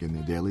their work and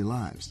their daily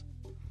lives.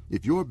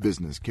 If your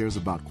business cares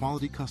about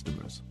quality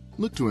customers,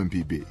 look to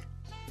MPB.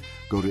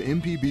 Go to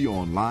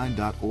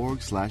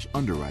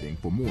mpbonline.org/underwriting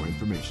for more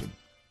information.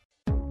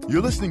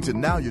 You're listening to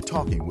Now You're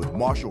Talking with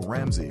Marshall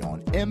Ramsey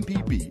on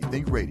MPB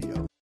Think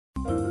Radio.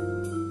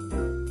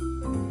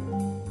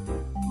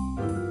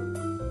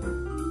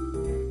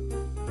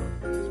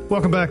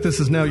 Welcome back.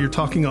 This is Now You're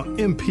Talking on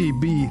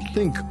MPB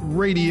Think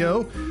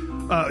Radio.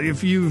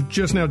 If you've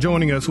just now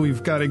joining us,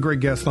 we've got a great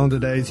guest on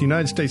today. He's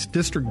United States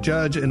District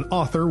Judge and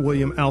author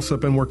William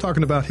Alsup, and we're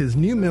talking about his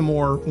new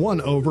memoir,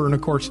 One Over, and,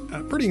 of course,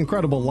 a pretty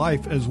incredible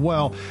life as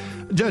well.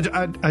 Judge,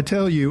 I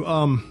tell you,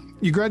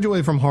 you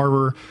graduated from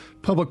Harvard,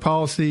 public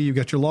policy, you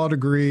got your law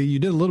degree, you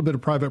did a little bit of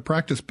private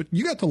practice, but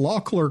you got the law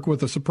clerk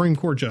with a Supreme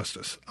Court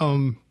justice.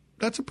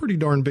 That's a pretty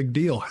darn big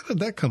deal. How did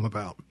that come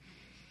about?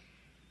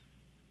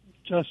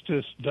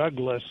 Justice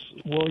Douglas,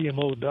 William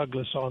O.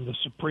 Douglas on the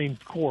Supreme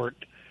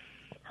Court,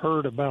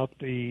 heard about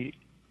the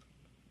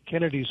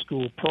Kennedy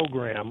School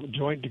program,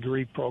 joint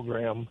degree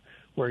program,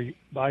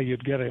 whereby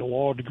you'd get a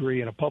law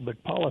degree and a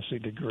public policy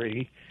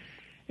degree,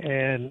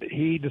 and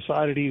he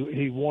decided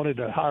he wanted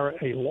to hire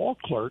a law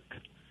clerk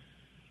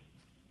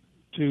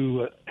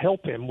to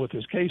help him with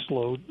his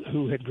caseload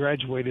who had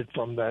graduated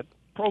from that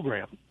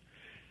program.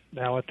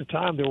 Now, at the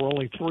time, there were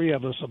only 3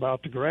 of us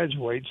about to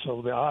graduate,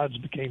 so the odds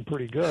became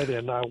pretty good,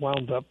 and I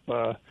wound up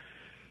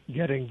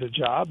getting the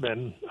job,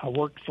 and I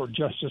worked for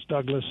Justice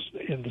Douglas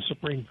in the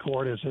Supreme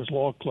Court as his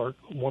law clerk,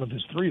 one of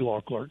his 3 law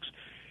clerks,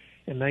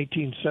 in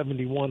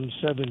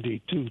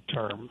 1971-72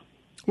 term.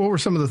 What were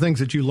some of the things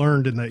that you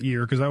learned in that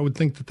year? Because I would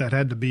think that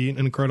had to be an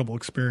incredible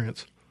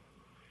experience.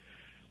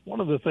 One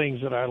of the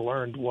things that I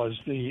learned was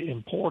the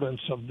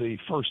importance of the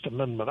First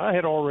Amendment. I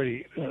had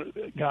already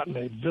gotten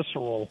a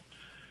visceral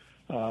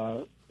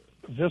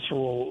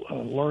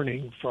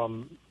learning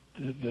from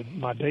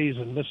my days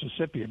in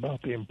Mississippi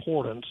about the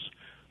importance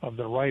of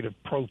the right of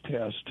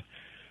protest,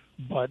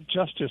 but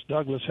Justice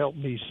Douglas helped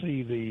me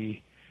see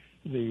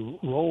the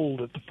role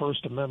that the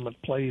First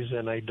Amendment plays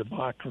in a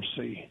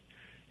democracy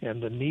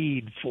and the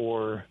need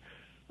for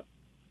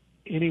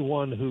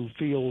anyone who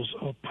feels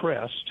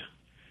oppressed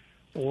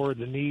or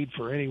the need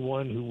for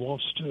anyone who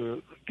wants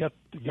to get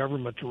the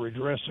government to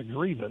redress a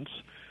grievance,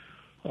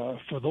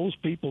 for those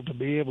people to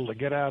be able to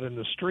get out in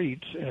the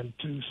streets and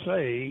to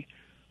say,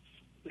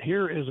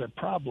 here is a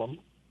problem,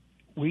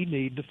 we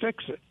need to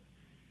fix it.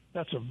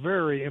 That's a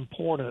very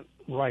important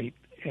right,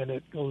 and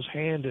it goes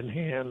hand in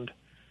hand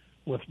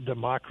with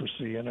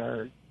democracy in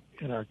our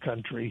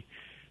country.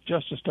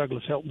 Justice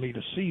Douglas helped me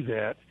to see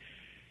that,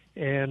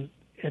 and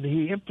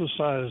he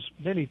emphasized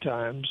many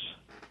times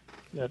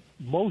that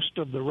most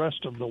of the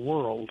rest of the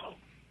world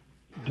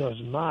does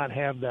not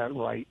have that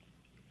right,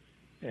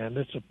 and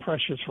it's a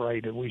precious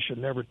right, and we should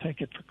never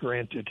take it for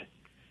granted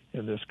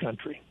in this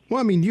country.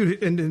 Well, I mean,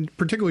 and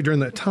particularly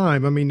during that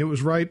time, I mean, it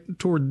was right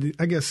toward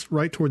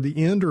the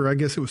end, or I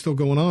guess it was still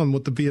going on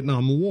with the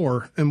Vietnam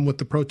War and what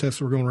the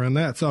protests were going around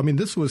that. So, I mean,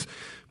 this was,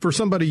 for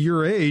somebody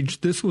your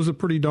age, this was a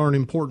pretty darn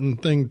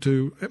important thing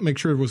to make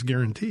sure it was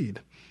guaranteed.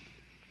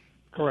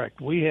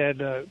 Correct. We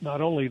had not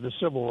only the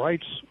civil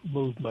rights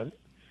movement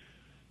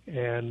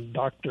and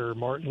Dr.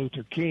 Martin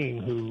Luther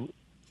King, who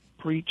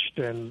preached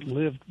and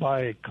lived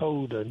by a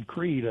code and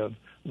creed of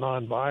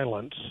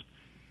nonviolence.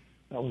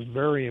 That was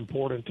very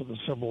important to the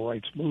civil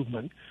rights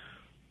movement.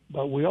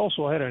 But we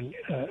also had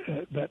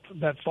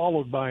that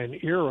followed by an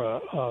era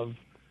of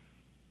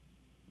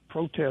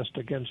protest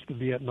against the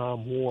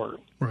Vietnam War,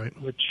 right?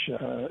 Which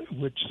so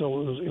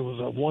it was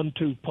a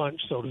 1-2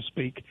 punch, so to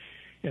speak,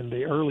 in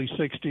the early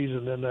 '60s,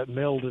 and then that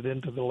melded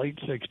into the late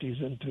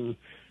 '60s into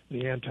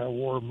the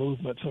anti-war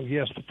movement. So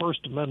yes, the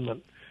First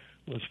Amendment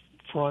was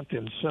front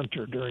and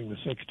center during the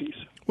 '60s.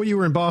 Well, you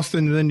were in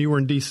Boston and then you were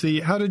in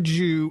D.C. How did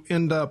you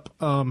end up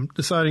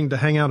deciding to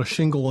hang out a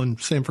shingle in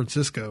San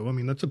Francisco? I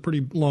mean, that's a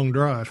pretty long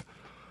drive.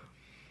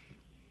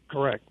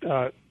 Correct.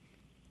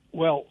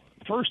 Well,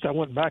 first I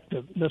went back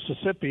to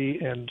Mississippi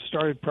and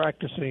started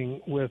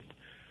practicing with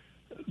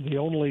the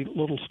only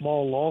little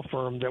small law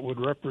firm that would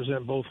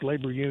represent both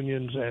labor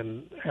unions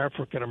and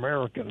African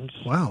Americans.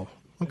 Wow.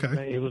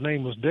 Okay. His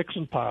name was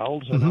Dixon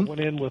Piles, and I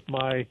went in with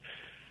my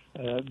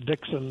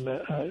Dixon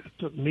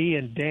took me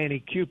and Danny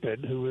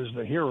Cupid, who is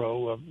the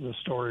hero of the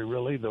story,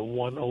 really, the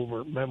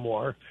one-over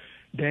memoir.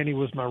 Danny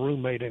was my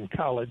roommate in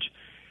college,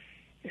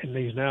 and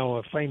he's now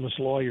a famous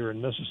lawyer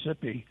in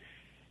Mississippi.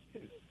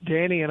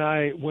 Danny and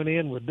I went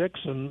in with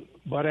Dixon,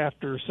 but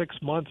after 6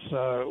 months,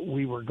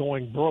 we were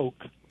going broke,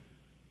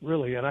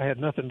 really, and I had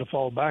nothing to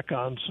fall back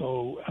on.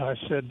 So I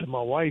said to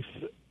my wife,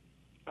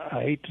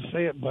 I hate to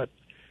say it, but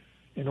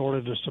in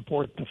order to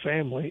support the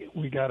family,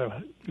 we got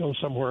to go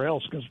somewhere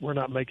else because we're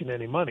not making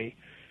any money.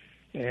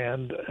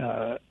 And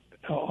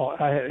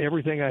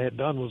everything I had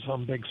done was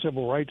some big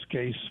civil rights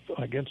case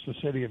against the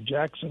city of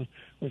Jackson,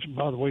 which,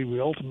 by the way, we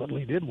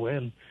ultimately did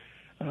win,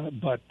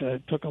 but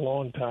it took a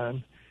long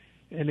time.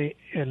 And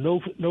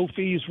no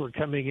fees were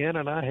coming in,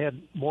 and I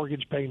had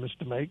mortgage payments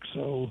to make.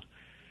 So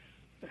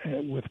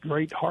with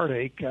great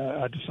heartache,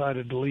 I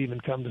decided to leave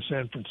and come to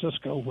San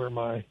Francisco, where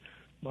my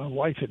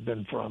wife had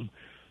been from.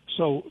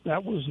 So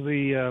that was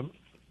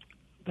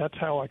that's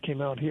how I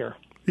came out here.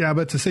 Yeah,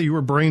 but to say you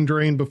were brain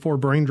drained before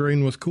brain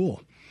drain was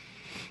cool.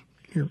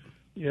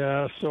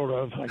 Yeah, sort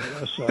of, I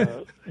guess.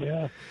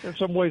 Yeah, in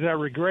some ways I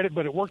regret it,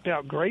 but it worked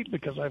out great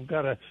because I've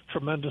got a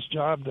tremendous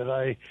job that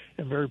I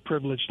am very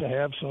privileged to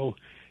have. So,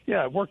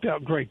 yeah, it worked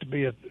out great. To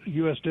be a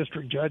U.S.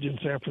 district judge in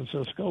San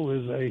Francisco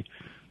is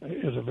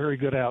a very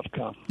good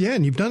outcome. Yeah,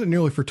 and you've done it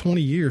nearly for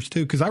 20 years,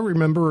 too, because I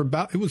remember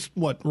it was,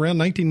 around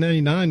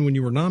 1999 when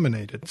you were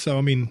nominated. So,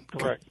 I mean,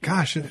 correct.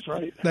 Gosh, that's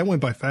right. That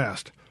went by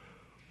fast.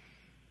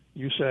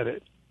 You said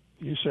it.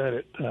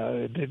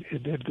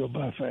 It did go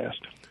by fast.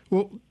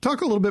 Well,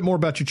 talk a little bit more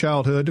about your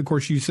childhood. Of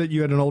course, you said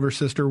you had an older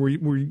sister.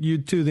 Were you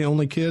two the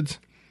only kids?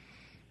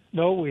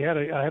 No,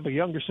 I have a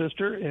younger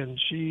sister, and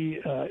she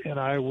and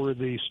I were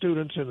the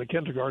students in the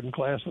kindergarten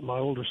class that my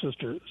older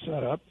sister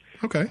set up.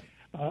 Okay.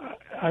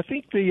 I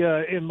think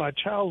in my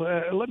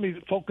childhood, let me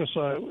focus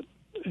on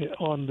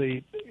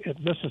at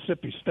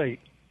Mississippi State.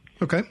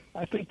 Okay.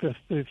 I think the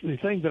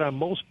thing that I'm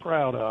most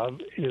proud of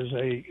is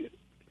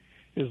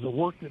the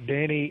work that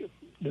Danny,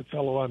 the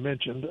fellow I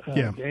mentioned,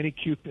 Danny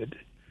Cupid,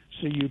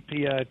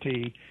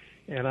 C-U-P-I-T,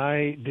 and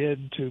I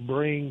did to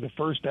bring the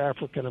first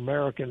African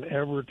American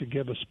ever to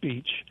give a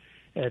speech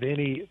at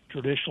any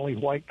traditionally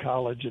white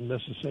college in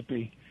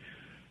Mississippi.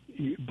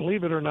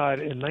 Believe it or not,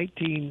 in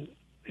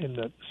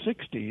the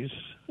 60s,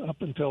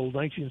 up until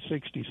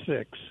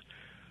 1966,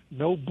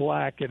 no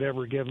black had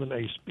ever given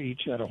a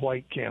speech at a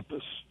white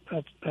campus.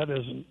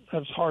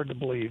 That's hard to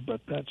believe, but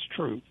that's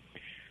true.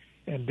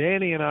 And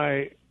Danny and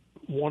I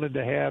wanted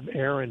to have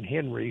Aaron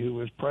Henry, who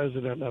was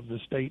president of the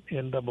state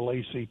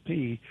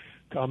NAACP,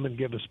 come and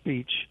give a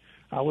speech.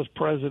 I was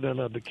president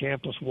of the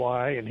Campus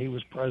Y, and he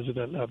was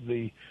president of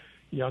the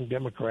Young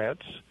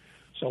Democrats.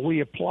 So we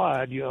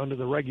applied. Under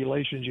the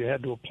regulations, you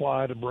had to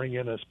apply to bring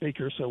in a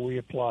speaker. So we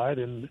applied,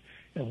 and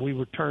we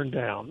were turned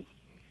down.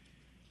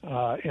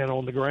 And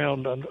on the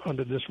ground,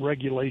 under this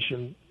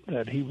regulation,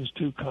 that he was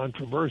too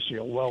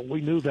controversial. Well,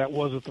 we knew that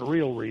wasn't the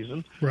real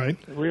reason. Right.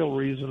 The real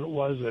reason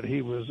was that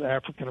he was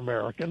African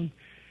American,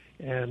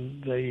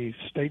 and the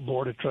State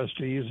Board of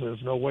Trustees,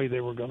 there's no way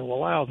they were going to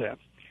allow that.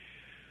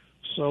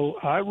 So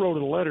I wrote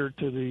a letter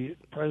to the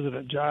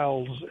President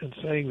Giles and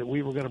saying that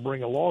we were going to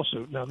bring a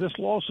lawsuit. Now, this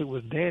lawsuit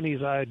was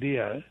Danny's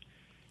idea,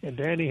 and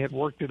Danny had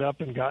worked it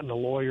up and gotten a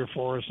lawyer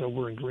for us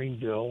over in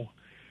Greenville.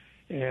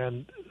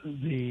 And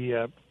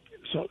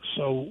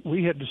so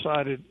we had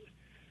decided.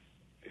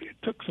 It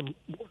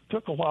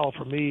took a while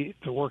for me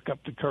to work up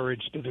the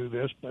courage to do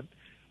this, but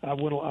I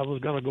was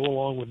going to go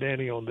along with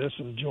Danny on this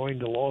and join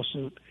the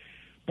lawsuit.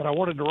 But I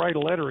wanted to write a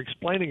letter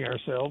explaining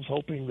ourselves,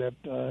 hoping that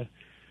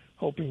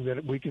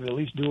we could at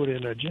least do it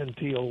in a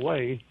genteel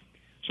way.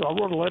 So I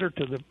wrote a letter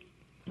to the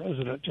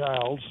President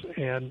Giles,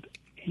 and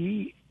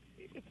he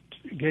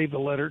gave the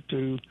letter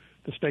to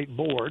the State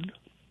Board,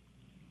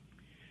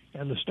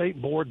 and the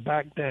State Board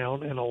backed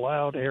down and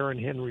allowed Aaron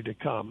Henry to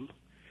come.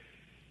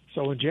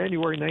 So in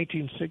January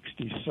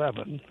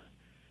 1967,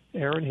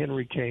 Aaron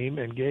Henry came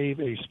and gave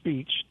a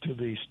speech to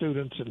the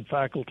students and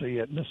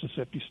faculty at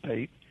Mississippi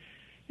State.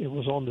 It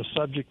was on the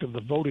subject of the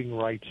Voting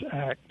Rights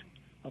Act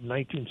of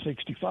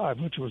 1965,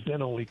 which was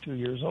then only 2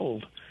 years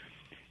old.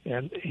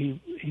 And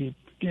he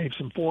gave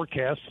some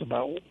forecasts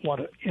about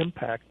what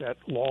impact that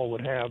law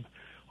would have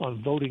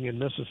on voting in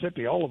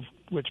Mississippi, all of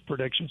which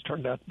predictions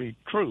turned out to be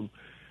true.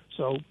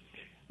 So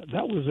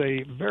that was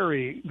a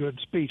very good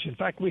speech. In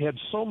fact, we had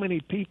so many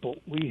people.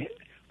 The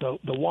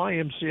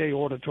YMCA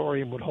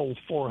auditorium would hold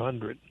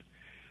 400,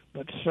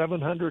 but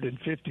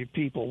 750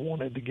 people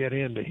wanted to get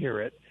in to hear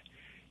it.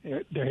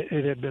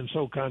 It had been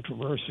so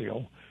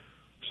controversial.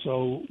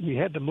 So we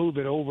had to move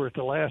it over at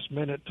the last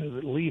minute to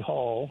the Lee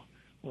Hall,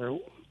 where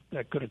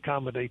that could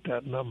accommodate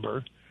that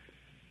number.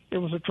 It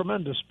was a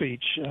tremendous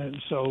speech. And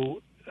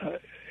so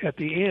at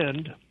the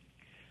end,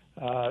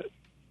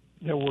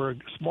 there were a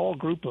small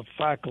group of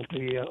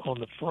faculty on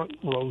the front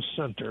row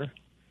center,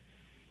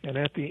 and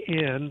at the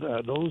end,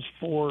 those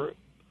 4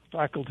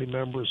 faculty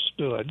members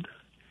stood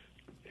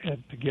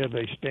to give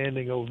a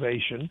standing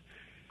ovation,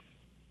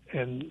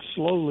 and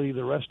slowly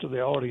the rest of the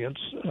audience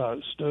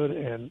stood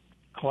and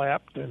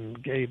clapped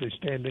and gave a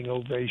standing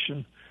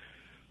ovation.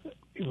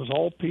 It was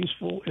all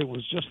peaceful. It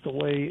was just the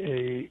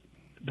way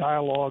a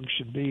dialogue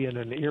should be in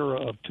an era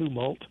of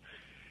tumult.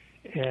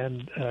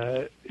 And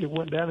it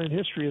went down in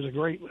history as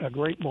a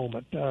great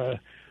moment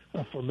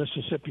for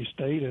Mississippi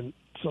State. And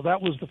so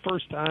that was the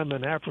first time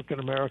an African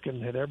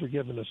American had ever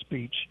given a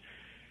speech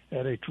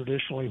at a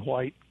traditionally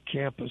white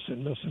campus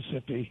in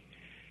Mississippi.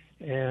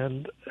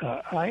 And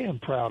I am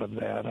proud of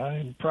that. I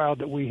am proud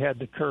that we had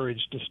the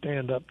courage to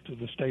stand up to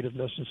the state of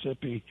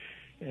Mississippi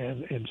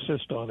and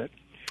insist on it.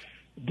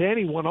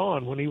 Danny went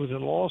on when he was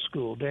in law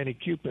school. Danny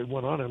Cupid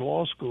went on in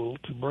law school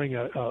to bring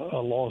a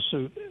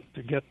lawsuit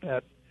to get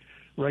that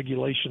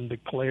regulation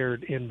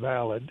declared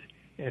invalid,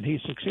 and he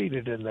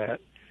succeeded in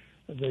that.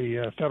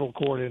 The federal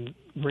court in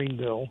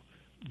Greenville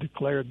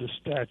declared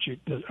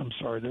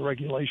the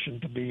regulation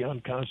to be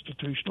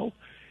unconstitutional,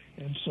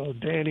 and so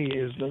Danny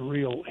is the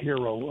real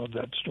hero of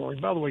that story.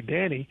 By the way,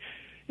 Danny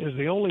is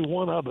the only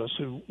one of us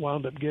who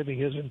wound up giving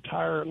his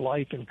entire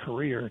life and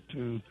career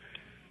to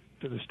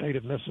the state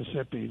of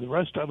Mississippi. The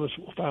rest of us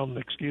found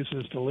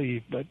excuses to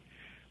leave, but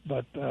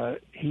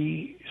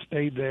he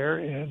stayed there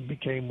and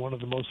became one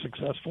of the most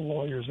successful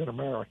lawyers in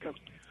America.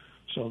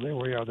 So there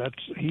we are.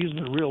 He's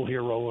the real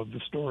hero of the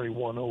story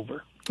won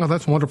over. Oh,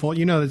 that's wonderful.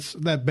 You know, it's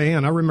that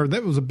ban. I remember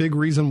that was a big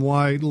reason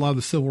why a lot of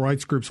the civil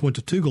rights groups went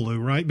to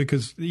Tougaloo, right?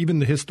 Because even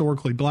the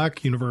historically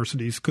black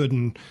universities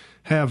couldn't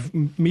have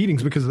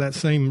meetings because of that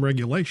same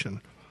regulation.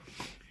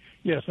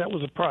 Yes, that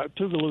was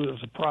Tougaloo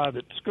was a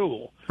private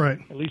school. Right.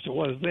 At least it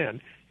was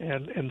then.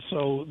 And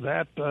so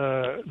that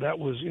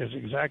is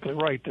exactly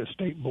right. The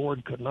state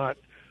board could not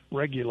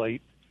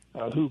regulate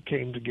who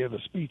came to give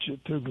a speech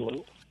at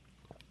Tougaloo.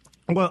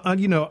 Well, I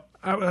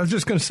was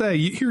just going to say,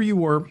 here you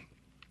were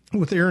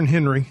with Aaron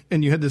Henry,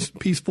 and you had this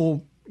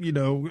peaceful,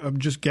 of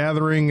just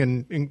gathering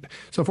and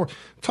so forth.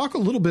 Talk a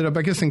little bit,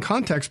 I guess, in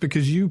context,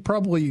 because you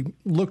probably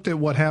looked at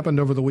what happened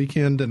over the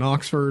weekend in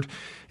Oxford,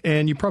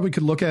 and you probably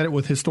could look at it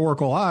with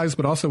historical eyes,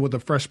 but also with a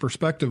fresh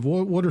perspective.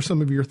 What are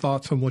some of your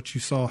thoughts on what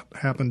you saw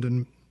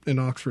happened in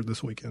Oxford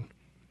this weekend?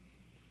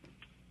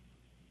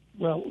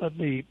 Well, let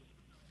me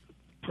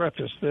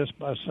preface this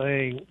by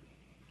saying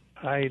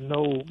I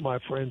know my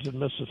friends in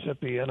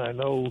Mississippi, and I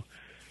know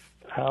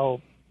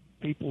how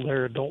people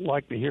there don't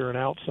like to hear an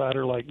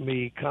outsider like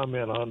me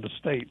comment on the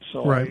state.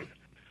 So right.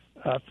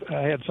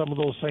 I had some of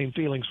those same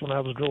feelings when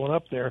I was growing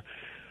up there.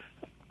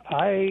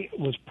 I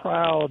was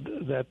proud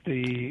that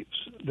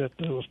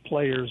those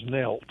players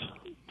knelt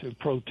to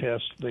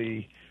protest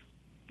the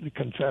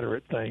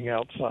Confederate thing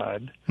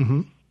outside.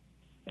 Mm-hmm.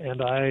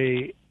 And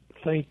I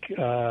think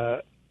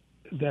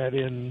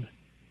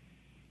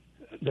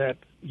that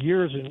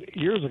years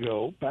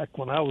ago, back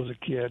when I was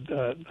a kid,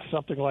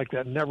 something like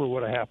that never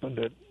would have happened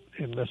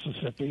in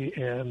Mississippi.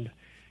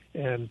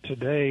 And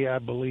today, I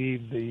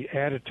believe the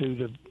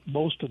attitude of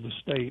most of the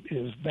state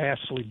is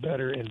vastly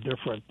better and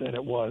different than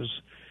it was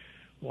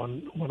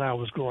when I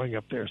was growing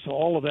up there. So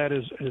all of that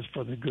is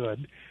for the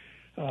good.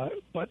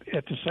 But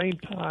at the same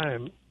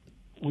time,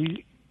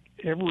 we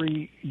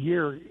every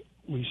year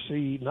we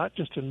see, not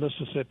just in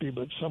Mississippi,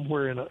 but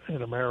somewhere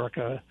in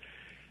America,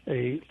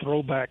 a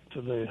throwback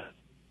to the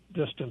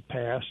distant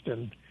past.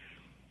 And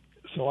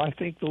so I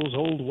think those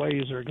old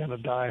ways are going to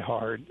die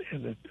hard,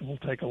 and it will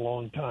take a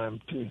long time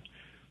to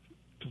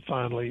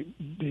finally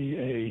be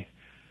a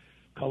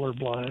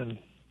colorblind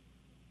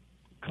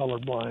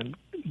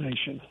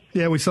nation.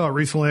 Yeah, we saw it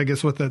recently, I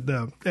guess, with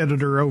the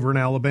editor over in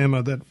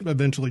Alabama that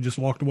eventually just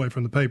walked away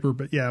from the paper.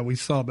 But yeah, we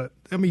saw that.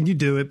 I mean,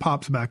 it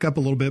pops back up a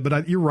little bit,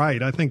 but you're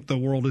right. I think the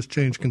world has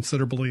changed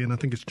considerably, and I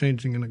think it's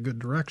changing in a good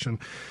direction.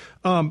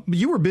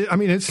 You were, I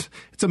mean, it's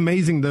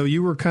amazing though.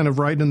 You were kind of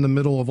right in the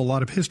middle of a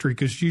lot of history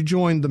because you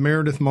joined the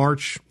Meredith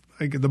March,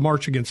 the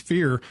March Against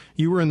Fear.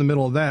 You were in the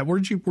middle of that.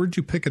 Where'd you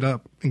pick it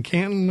up in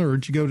Canton, or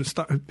did you go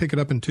to pick it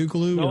up in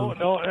Tougaloo? No.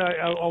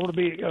 I want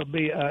to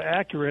be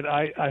accurate.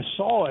 I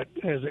saw it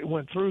as it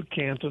went through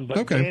Canton, but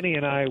okay. Danny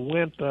and I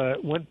went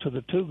to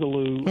the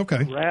Tougaloo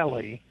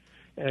rally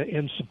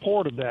in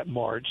support of that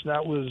march.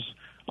 That was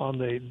on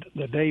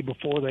the day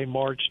before they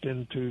marched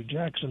into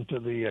Jackson to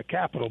the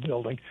Capitol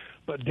building.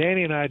 But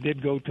Danny and I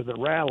did go to the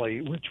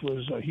rally, which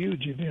was a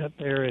huge event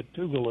there at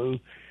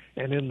Tougaloo.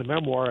 And in the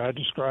memoir, I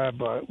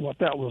describe what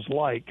that was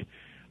like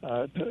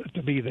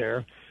to be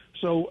there.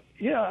 So,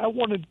 yeah, I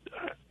wanted,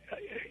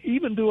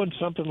 even doing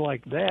something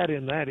like that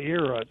in that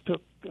era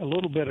took a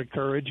little bit of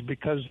courage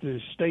because the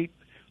State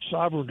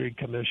Sovereignty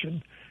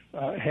Commission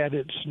had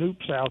its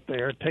snoops out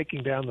there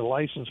taking down the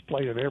license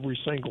plate of every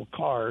single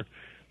car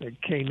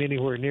that came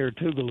anywhere near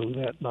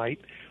Tougaloo that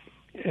night.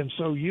 And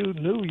so you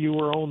knew you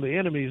were on the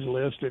enemy's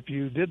list if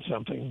you did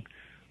something.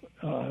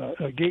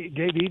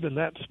 Gave even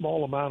that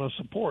small amount of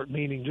support,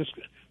 meaning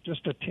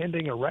just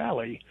attending a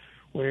rally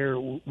where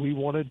we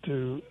wanted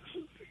to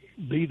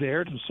be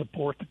there to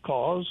support the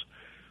cause,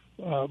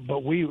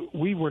 but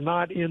we were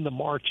not in the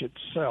march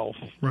itself.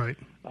 Right.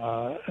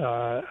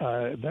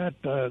 That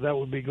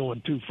would be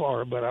going too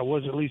far, but I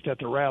was at least at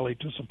the rally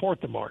to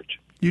support the march.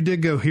 You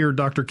did go hear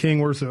Dr.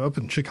 King up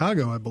in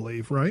Chicago, I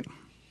believe, right?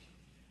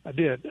 I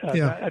did.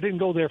 Yeah. I didn't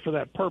go there for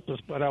that purpose,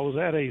 but I was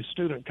at a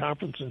student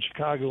conference in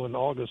Chicago in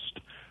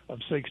August of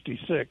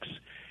 '66,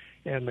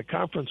 and the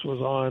conference was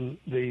on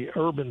the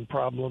urban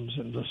problems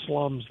in the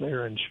slums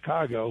there in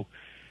Chicago,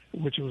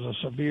 which was a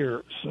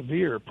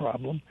severe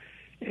problem.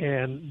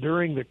 And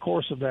during the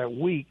course of that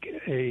week,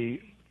 a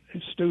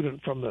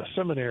student from the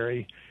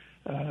seminary,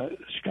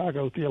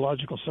 Chicago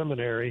Theological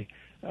Seminary,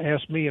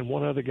 asked me and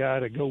one other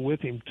guy to go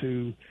with him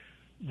to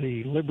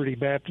the Liberty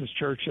Baptist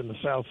Church in the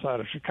south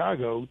side of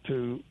Chicago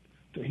to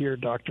hear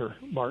Dr.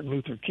 Martin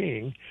Luther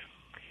King.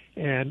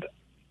 And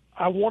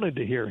I wanted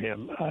to hear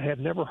him. I had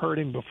never heard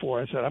him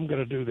before. I said, I'm going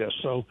to do this.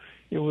 So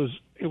it was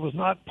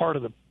not part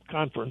of the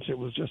conference. It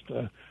was just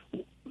an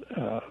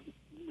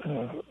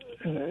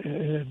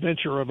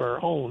adventure of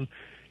our own.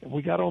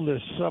 We got on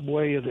this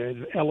subway,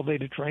 the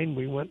elevated train.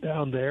 We went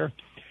down there.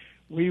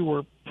 We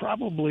were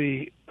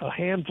probably a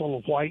handful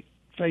of white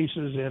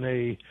faces in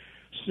a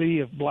sea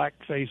of black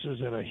faces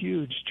in a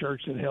huge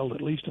church that held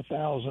at least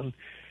 1,000.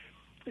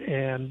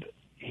 And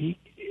he,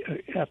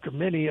 after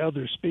many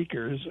other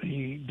speakers,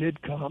 he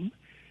did come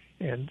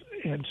and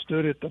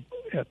stood at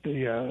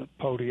the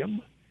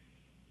podium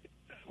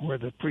where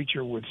the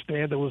preacher would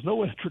stand. There was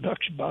no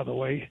introduction, by the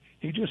way.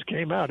 He just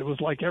came out. It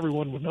was like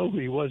everyone would know who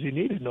he was. He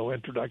needed no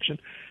introduction.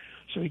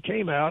 So he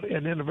came out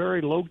and in a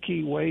very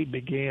low-key way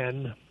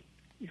began.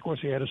 Of course,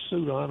 he had a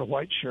suit on, a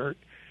white shirt,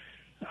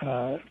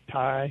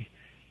 tie,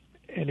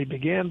 and he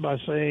began by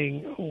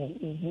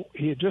saying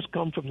he had just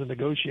come from the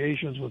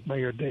negotiations with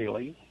Mayor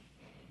Daley,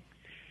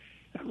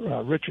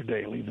 Richard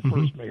Daley, the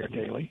first Mayor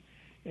Daley,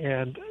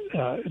 and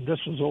this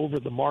was over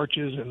the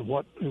marches and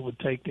what it would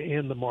take to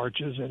end the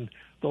marches, and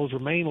those were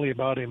mainly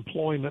about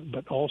employment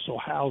but also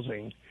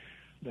housing,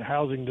 the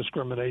housing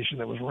discrimination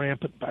that was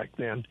rampant back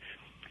then.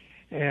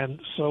 And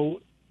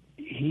so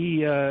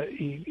he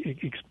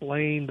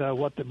explained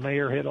what the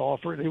mayor had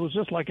offered. It was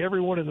just like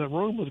everyone in the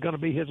room was going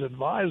to be his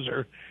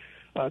advisor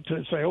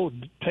to say, oh,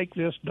 take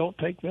this, don't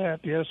take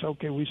that. Yes,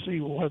 okay, we see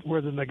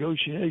where the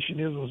negotiation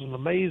is. It was an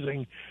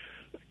amazing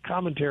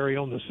commentary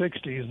on the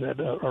 60s that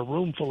a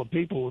room full of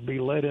people would be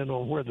let in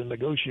on where the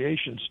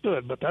negotiation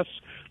stood. But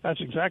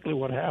that's exactly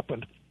what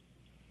happened.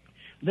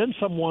 Then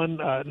someone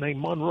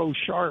named Monroe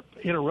Sharp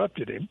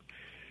interrupted him,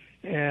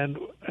 and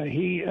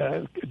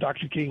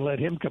Dr. King let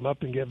him come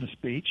up and give a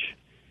speech.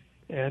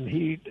 And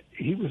he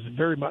was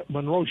very much,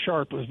 Monroe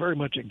Sharp was very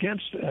much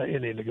against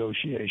any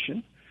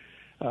negotiation,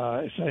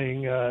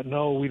 saying,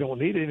 no, we don't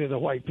need any of the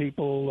white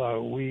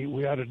people.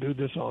 We ought to do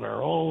this on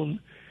our own.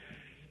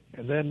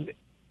 And then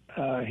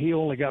he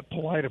only got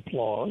polite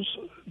applause.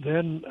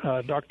 Then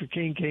Dr.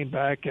 King came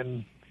back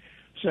and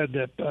said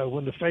that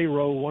when the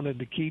Pharaoh wanted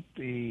to keep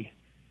the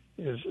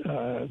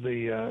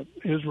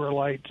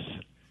Israelites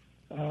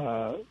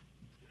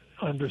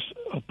under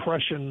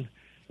oppression,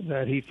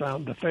 that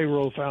the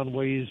Pharaoh found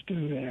ways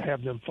to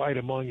have them fight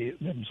among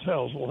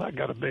themselves. Well, that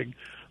got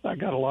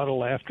a lot of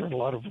laughter and a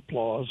lot of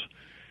applause.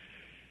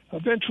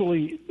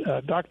 Eventually,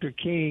 Dr.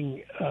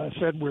 King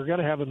said, we're going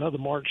to have another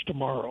march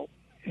tomorrow.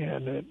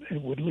 and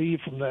it would leave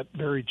from that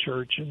very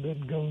church and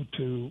then go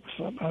to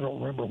I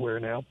don't remember where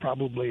now,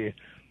 probably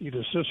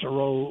either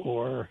Cicero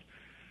or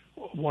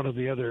one of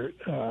the other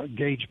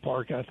Gage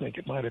Park, I think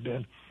it might have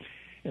been,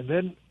 and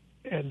then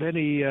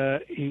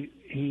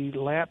he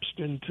lapsed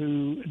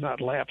into,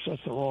 not lapsed,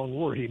 that's the wrong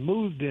word. He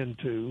moved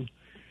into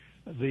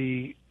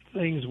the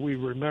things we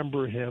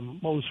remember him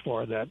most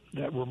for, that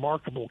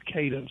remarkable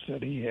cadence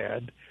that he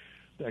had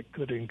that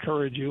could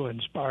encourage you,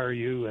 inspire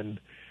you, and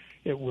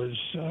it was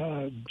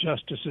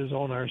justice is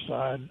on our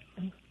side,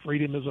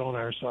 freedom is on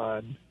our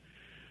side,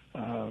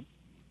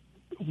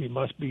 we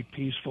must be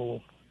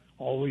peaceful,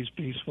 always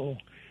peaceful,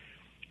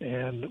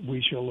 and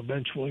we shall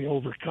eventually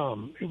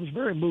overcome. It was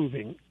very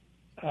moving.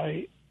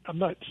 I'm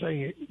not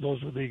saying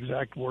those were the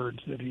exact words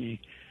that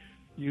he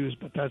used,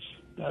 but that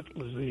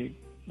was the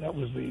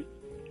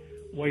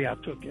way I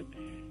took it.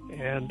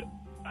 And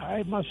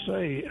I must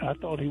say, I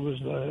thought he was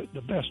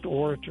the best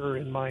orator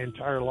in my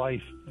entire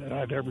life that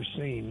I've ever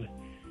seen.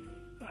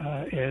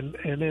 And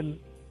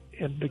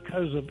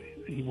because of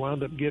he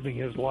wound up giving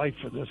his life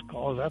for this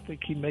cause, I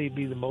think he may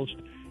be the most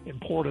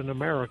important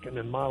American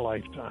in my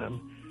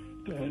lifetime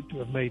to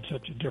have made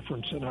such a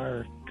difference in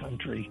our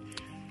country.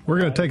 We're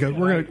going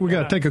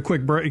to take a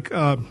quick break.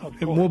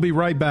 We'll be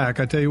right back.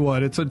 I tell you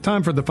what, it's a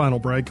time for the final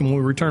break, and when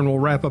we return, we'll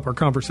wrap up our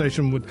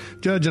conversation with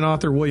Judge and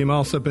author William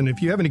Alsup. And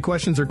if you have any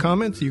questions or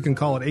comments, you can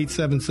call at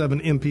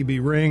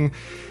 877-MPB-RING,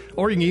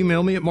 or you can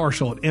email me at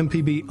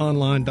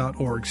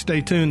marshall@mpbonline.org.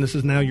 Stay tuned. This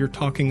is Now You're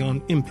Talking on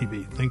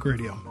MPB Think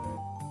Radio.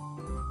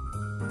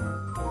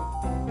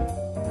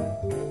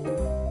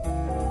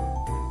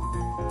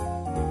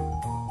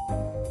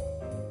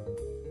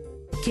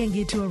 Can't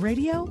get to a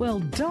radio? Well,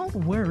 don't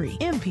worry.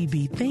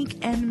 MPB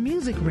Think and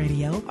Music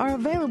Radio are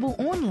available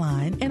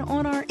online and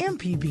on our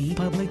MPB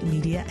Public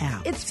Media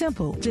app. It's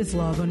simple. Just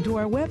log on to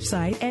our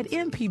website at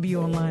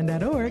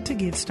mpbonline.org to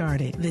get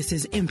started. This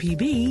is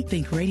MPB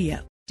Think Radio.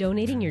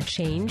 Donating your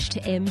change to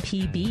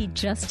MPB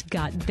just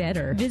got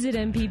better. Visit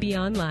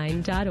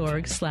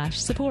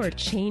mpbonline.org/support.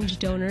 Change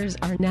donors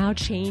are now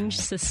change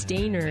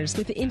sustainers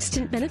with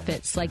instant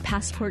benefits like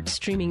passport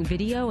streaming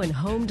video and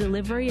home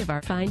delivery of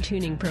our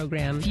fine-tuning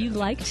program. If you'd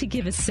like to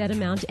give a set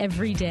amount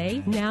every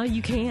day, now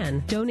you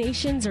can.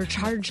 Donations are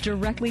charged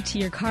directly to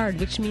your card,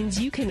 which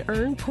means you can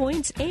earn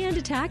points and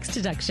a tax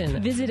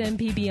deduction. Visit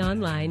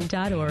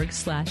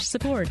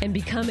mpbonline.org/support and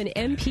become an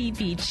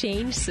MPB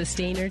change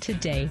sustainer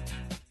today.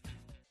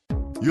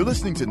 You're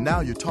listening to Now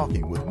You're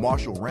Talking with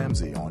Marshall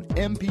Ramsey on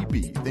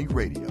MPB Think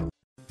Radio.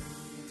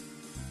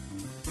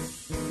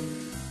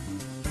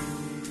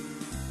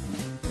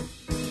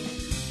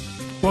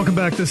 Welcome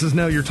back. This is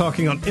Now You're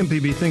Talking on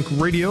MPB Think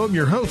Radio. I'm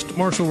your host,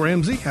 Marshall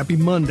Ramsey. Happy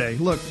Monday.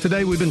 Look,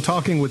 today we've been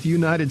talking with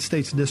United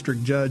States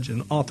District Judge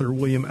and author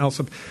William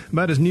Alsup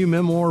about his new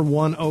memoir,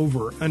 Won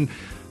Over. And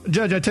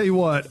Judge, I tell you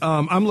what,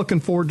 I'm looking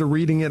forward to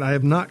reading it. I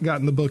have not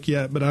gotten the book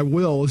yet, but I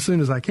will as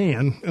soon as I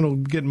can. It'll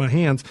get in my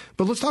hands.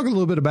 But let's talk a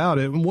little bit about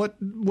it. What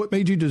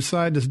made you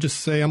decide to just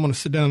say, I'm going to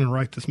sit down and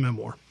write this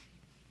memoir?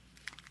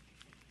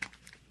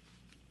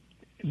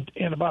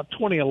 In about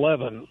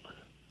 2011,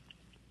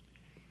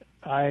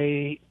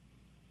 I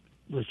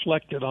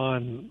reflected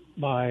on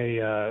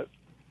my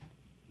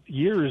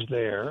years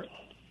there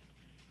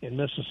in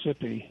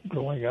Mississippi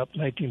growing up,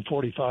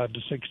 1945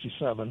 to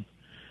 67,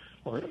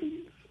 or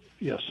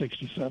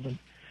 67.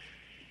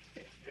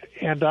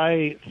 And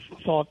I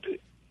thought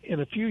in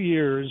a few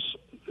years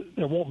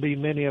there won't be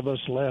many of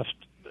us left,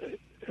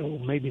 or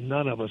maybe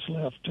none of us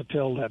left, to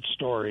tell that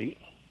story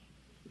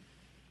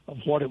of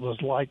what it was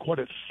like, what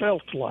it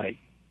felt like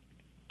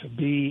to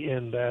be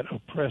in that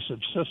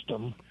oppressive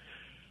system,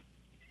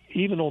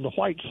 even on the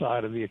white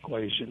side of the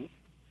equation.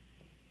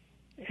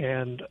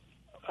 And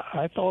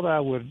I thought I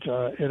would,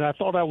 and I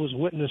thought I was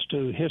witness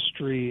to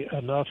history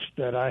enough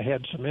that I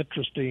had some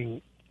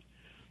interesting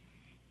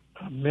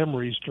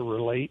memories to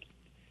relate,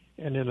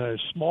 and in a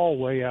small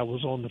way I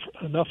was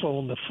enough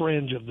on the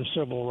fringe of the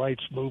civil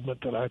rights movement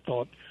that I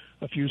thought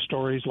a few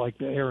stories like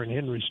the Aaron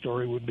Henry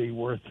story would be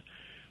worth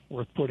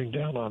putting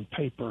down on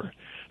paper.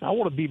 Now, I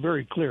want to be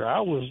very clear. I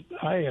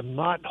am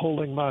not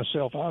holding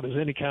myself out as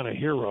any kind of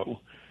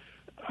hero.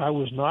 I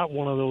was not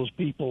one of those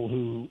people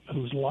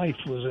whose life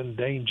was in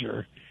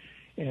danger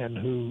and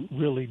who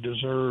really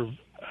deserve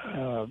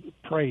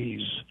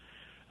praise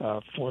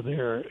for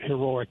their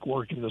heroic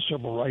work in the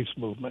civil rights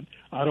movement.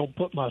 I don't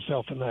put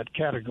myself in that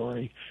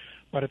category.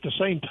 But at the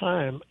same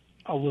time,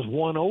 I was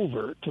won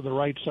over to the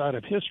right side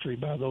of history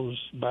by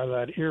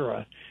that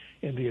era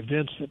and the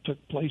events that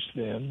took place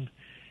then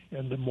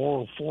and the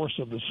moral force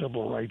of the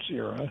civil rights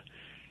era.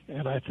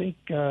 And I think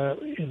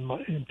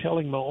in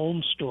telling my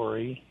own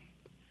story,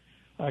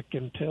 I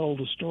can tell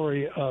the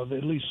story of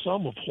at least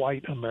some of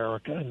white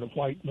America and the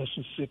white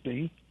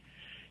Mississippi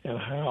and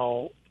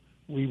how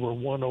we were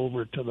won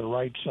over to the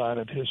right side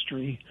of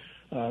history,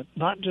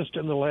 not just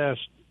in the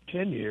last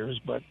 10 years,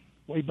 but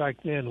way back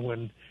then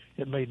when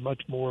it made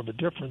much more of a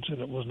difference and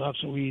it was not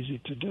so easy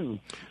to do.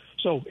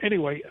 So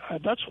anyway,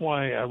 that's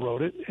why I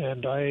wrote it,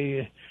 and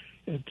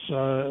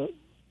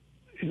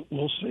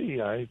we'll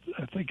see. I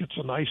think it's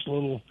a nice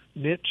little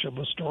niche of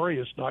a story.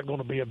 It's not going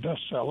to be a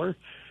bestseller,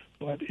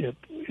 but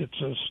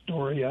it's a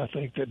story I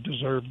think that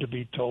deserved to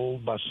be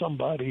told by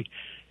somebody,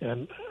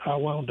 and I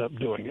wound up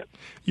doing it.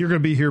 You're going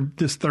to be here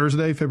this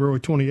Thursday, February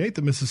 28th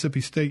at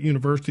Mississippi State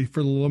University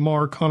for the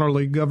Lamar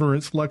Connerly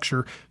Governance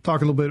Lecture.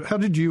 Talk a little bit. How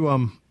did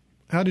you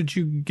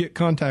get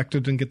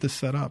contacted and get this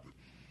set up?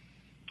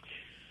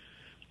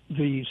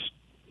 The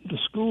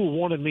school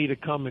wanted me to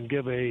come and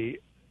give a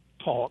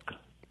talk,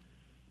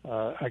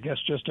 I guess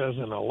just as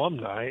an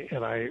alumni,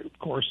 and of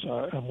course,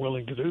 I'm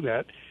willing to do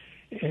that.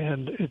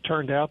 And it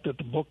turned out that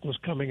the book was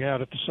coming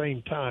out at the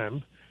same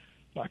time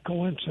by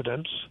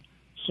coincidence.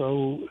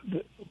 So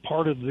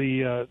part of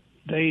the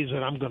days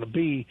that I'm going to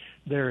be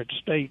there at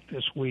State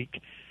this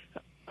week,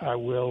 I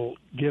will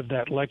give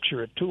that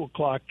lecture at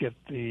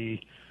 2:00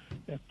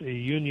 at the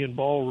Union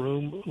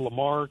Ballroom.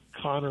 Lamar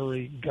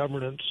Connerly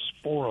Governance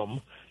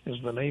Forum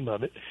is the name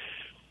of it.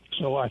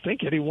 So I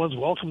think anyone's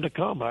welcome to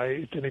come.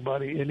 If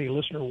any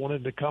listener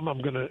wanted to come,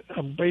 I'm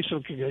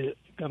basically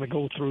going to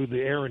go through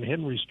the Aaron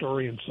Henry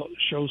story and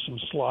show some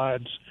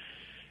slides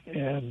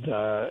and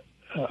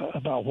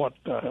about what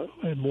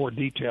in more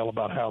detail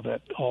about how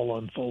that all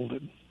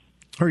unfolded.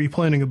 Are you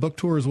planning a book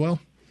tour as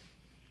well?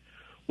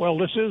 Well,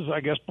 this is,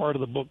 I guess, part of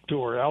the book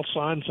tour. I'll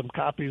sign some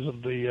copies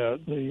of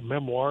the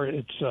memoir.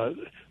 It's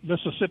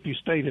Mississippi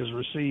State has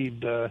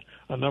received a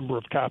number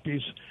of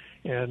copies.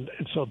 And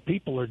so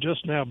people are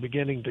just now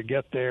beginning to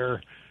get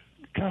their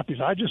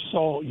copies. I just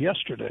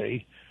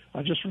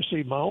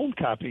received my own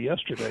copy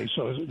yesterday,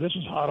 so this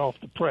is hot off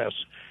the press.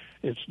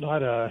 It's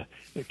not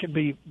it can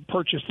be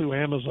purchased through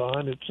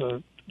Amazon. It's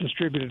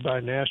distributed by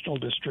a national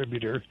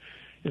distributor.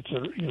 It's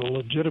a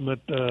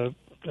legitimate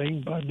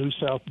thing by New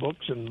South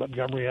Books in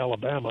Montgomery,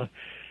 Alabama.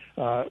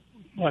 But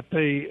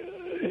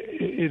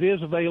it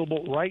is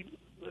available right.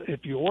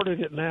 If you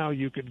ordered it now,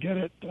 you could get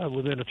it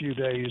within a few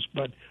days,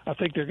 but I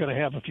think they're going to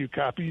have a few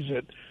copies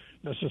at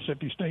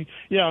Mississippi State.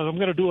 Yeah, I'm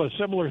going to do a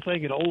similar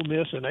thing at Ole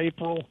Miss in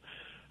April.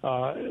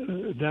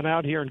 Then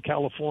out here in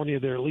California,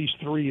 there are at least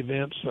 3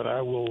 events that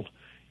I will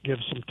give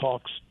some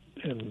talks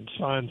and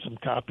sign some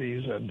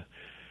copies, and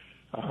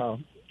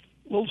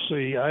we'll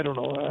see. I don't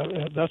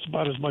know. That's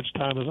about as much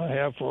time as I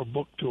have for a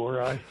book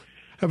tour. How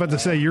about to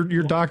say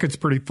your docket's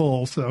pretty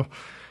full, so...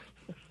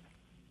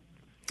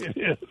 It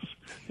is.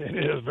 It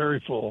is very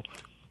full.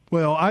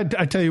 Well, I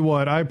tell you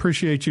what, I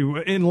appreciate you.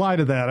 In light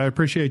of that, I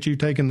appreciate you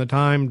taking the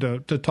time to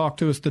talk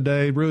to us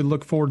today. Really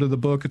look forward to the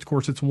book. Of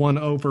course, it's won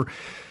over.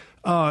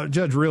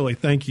 Judge, really,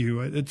 thank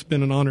you. It's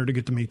been an honor to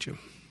get to meet you.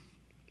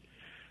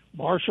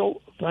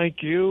 Marshall,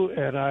 thank you.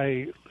 And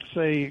I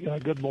say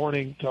good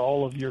morning to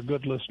all of your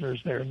good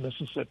listeners there in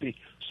Mississippi.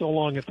 So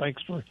long, and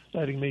thanks for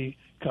letting me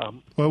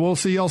come. Well, we'll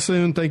see y'all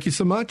soon. Thank you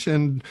so much,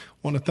 and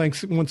want to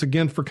thanks once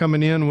again for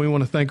coming in. We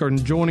want to thank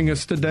joining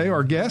us today,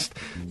 our guest,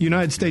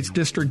 United States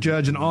District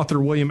Judge and author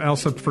William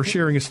Alsup, for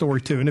sharing his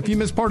story too. And if you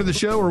missed part of the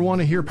show or want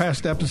to hear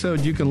past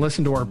episodes, you can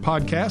listen to our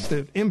podcast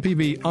at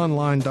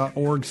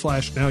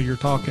mpbonline.org/Now You're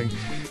Talking.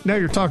 Now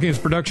You're Talking is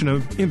a production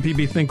of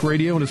MPB Think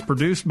Radio and is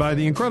produced by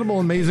the incredible,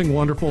 amazing,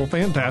 wonderful,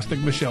 fantastic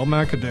Michelle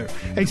McAdoo.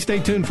 Hey, stay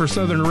tuned for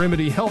Southern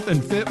Remedy Health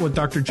and Fit with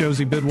Dr.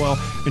 Josie Bidwell,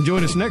 and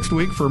join us next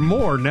week for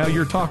more Now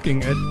You're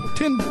Talking at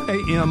 10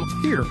 a.m.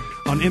 here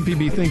on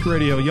MPB Think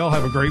Radio. Y'all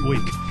have a great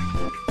week.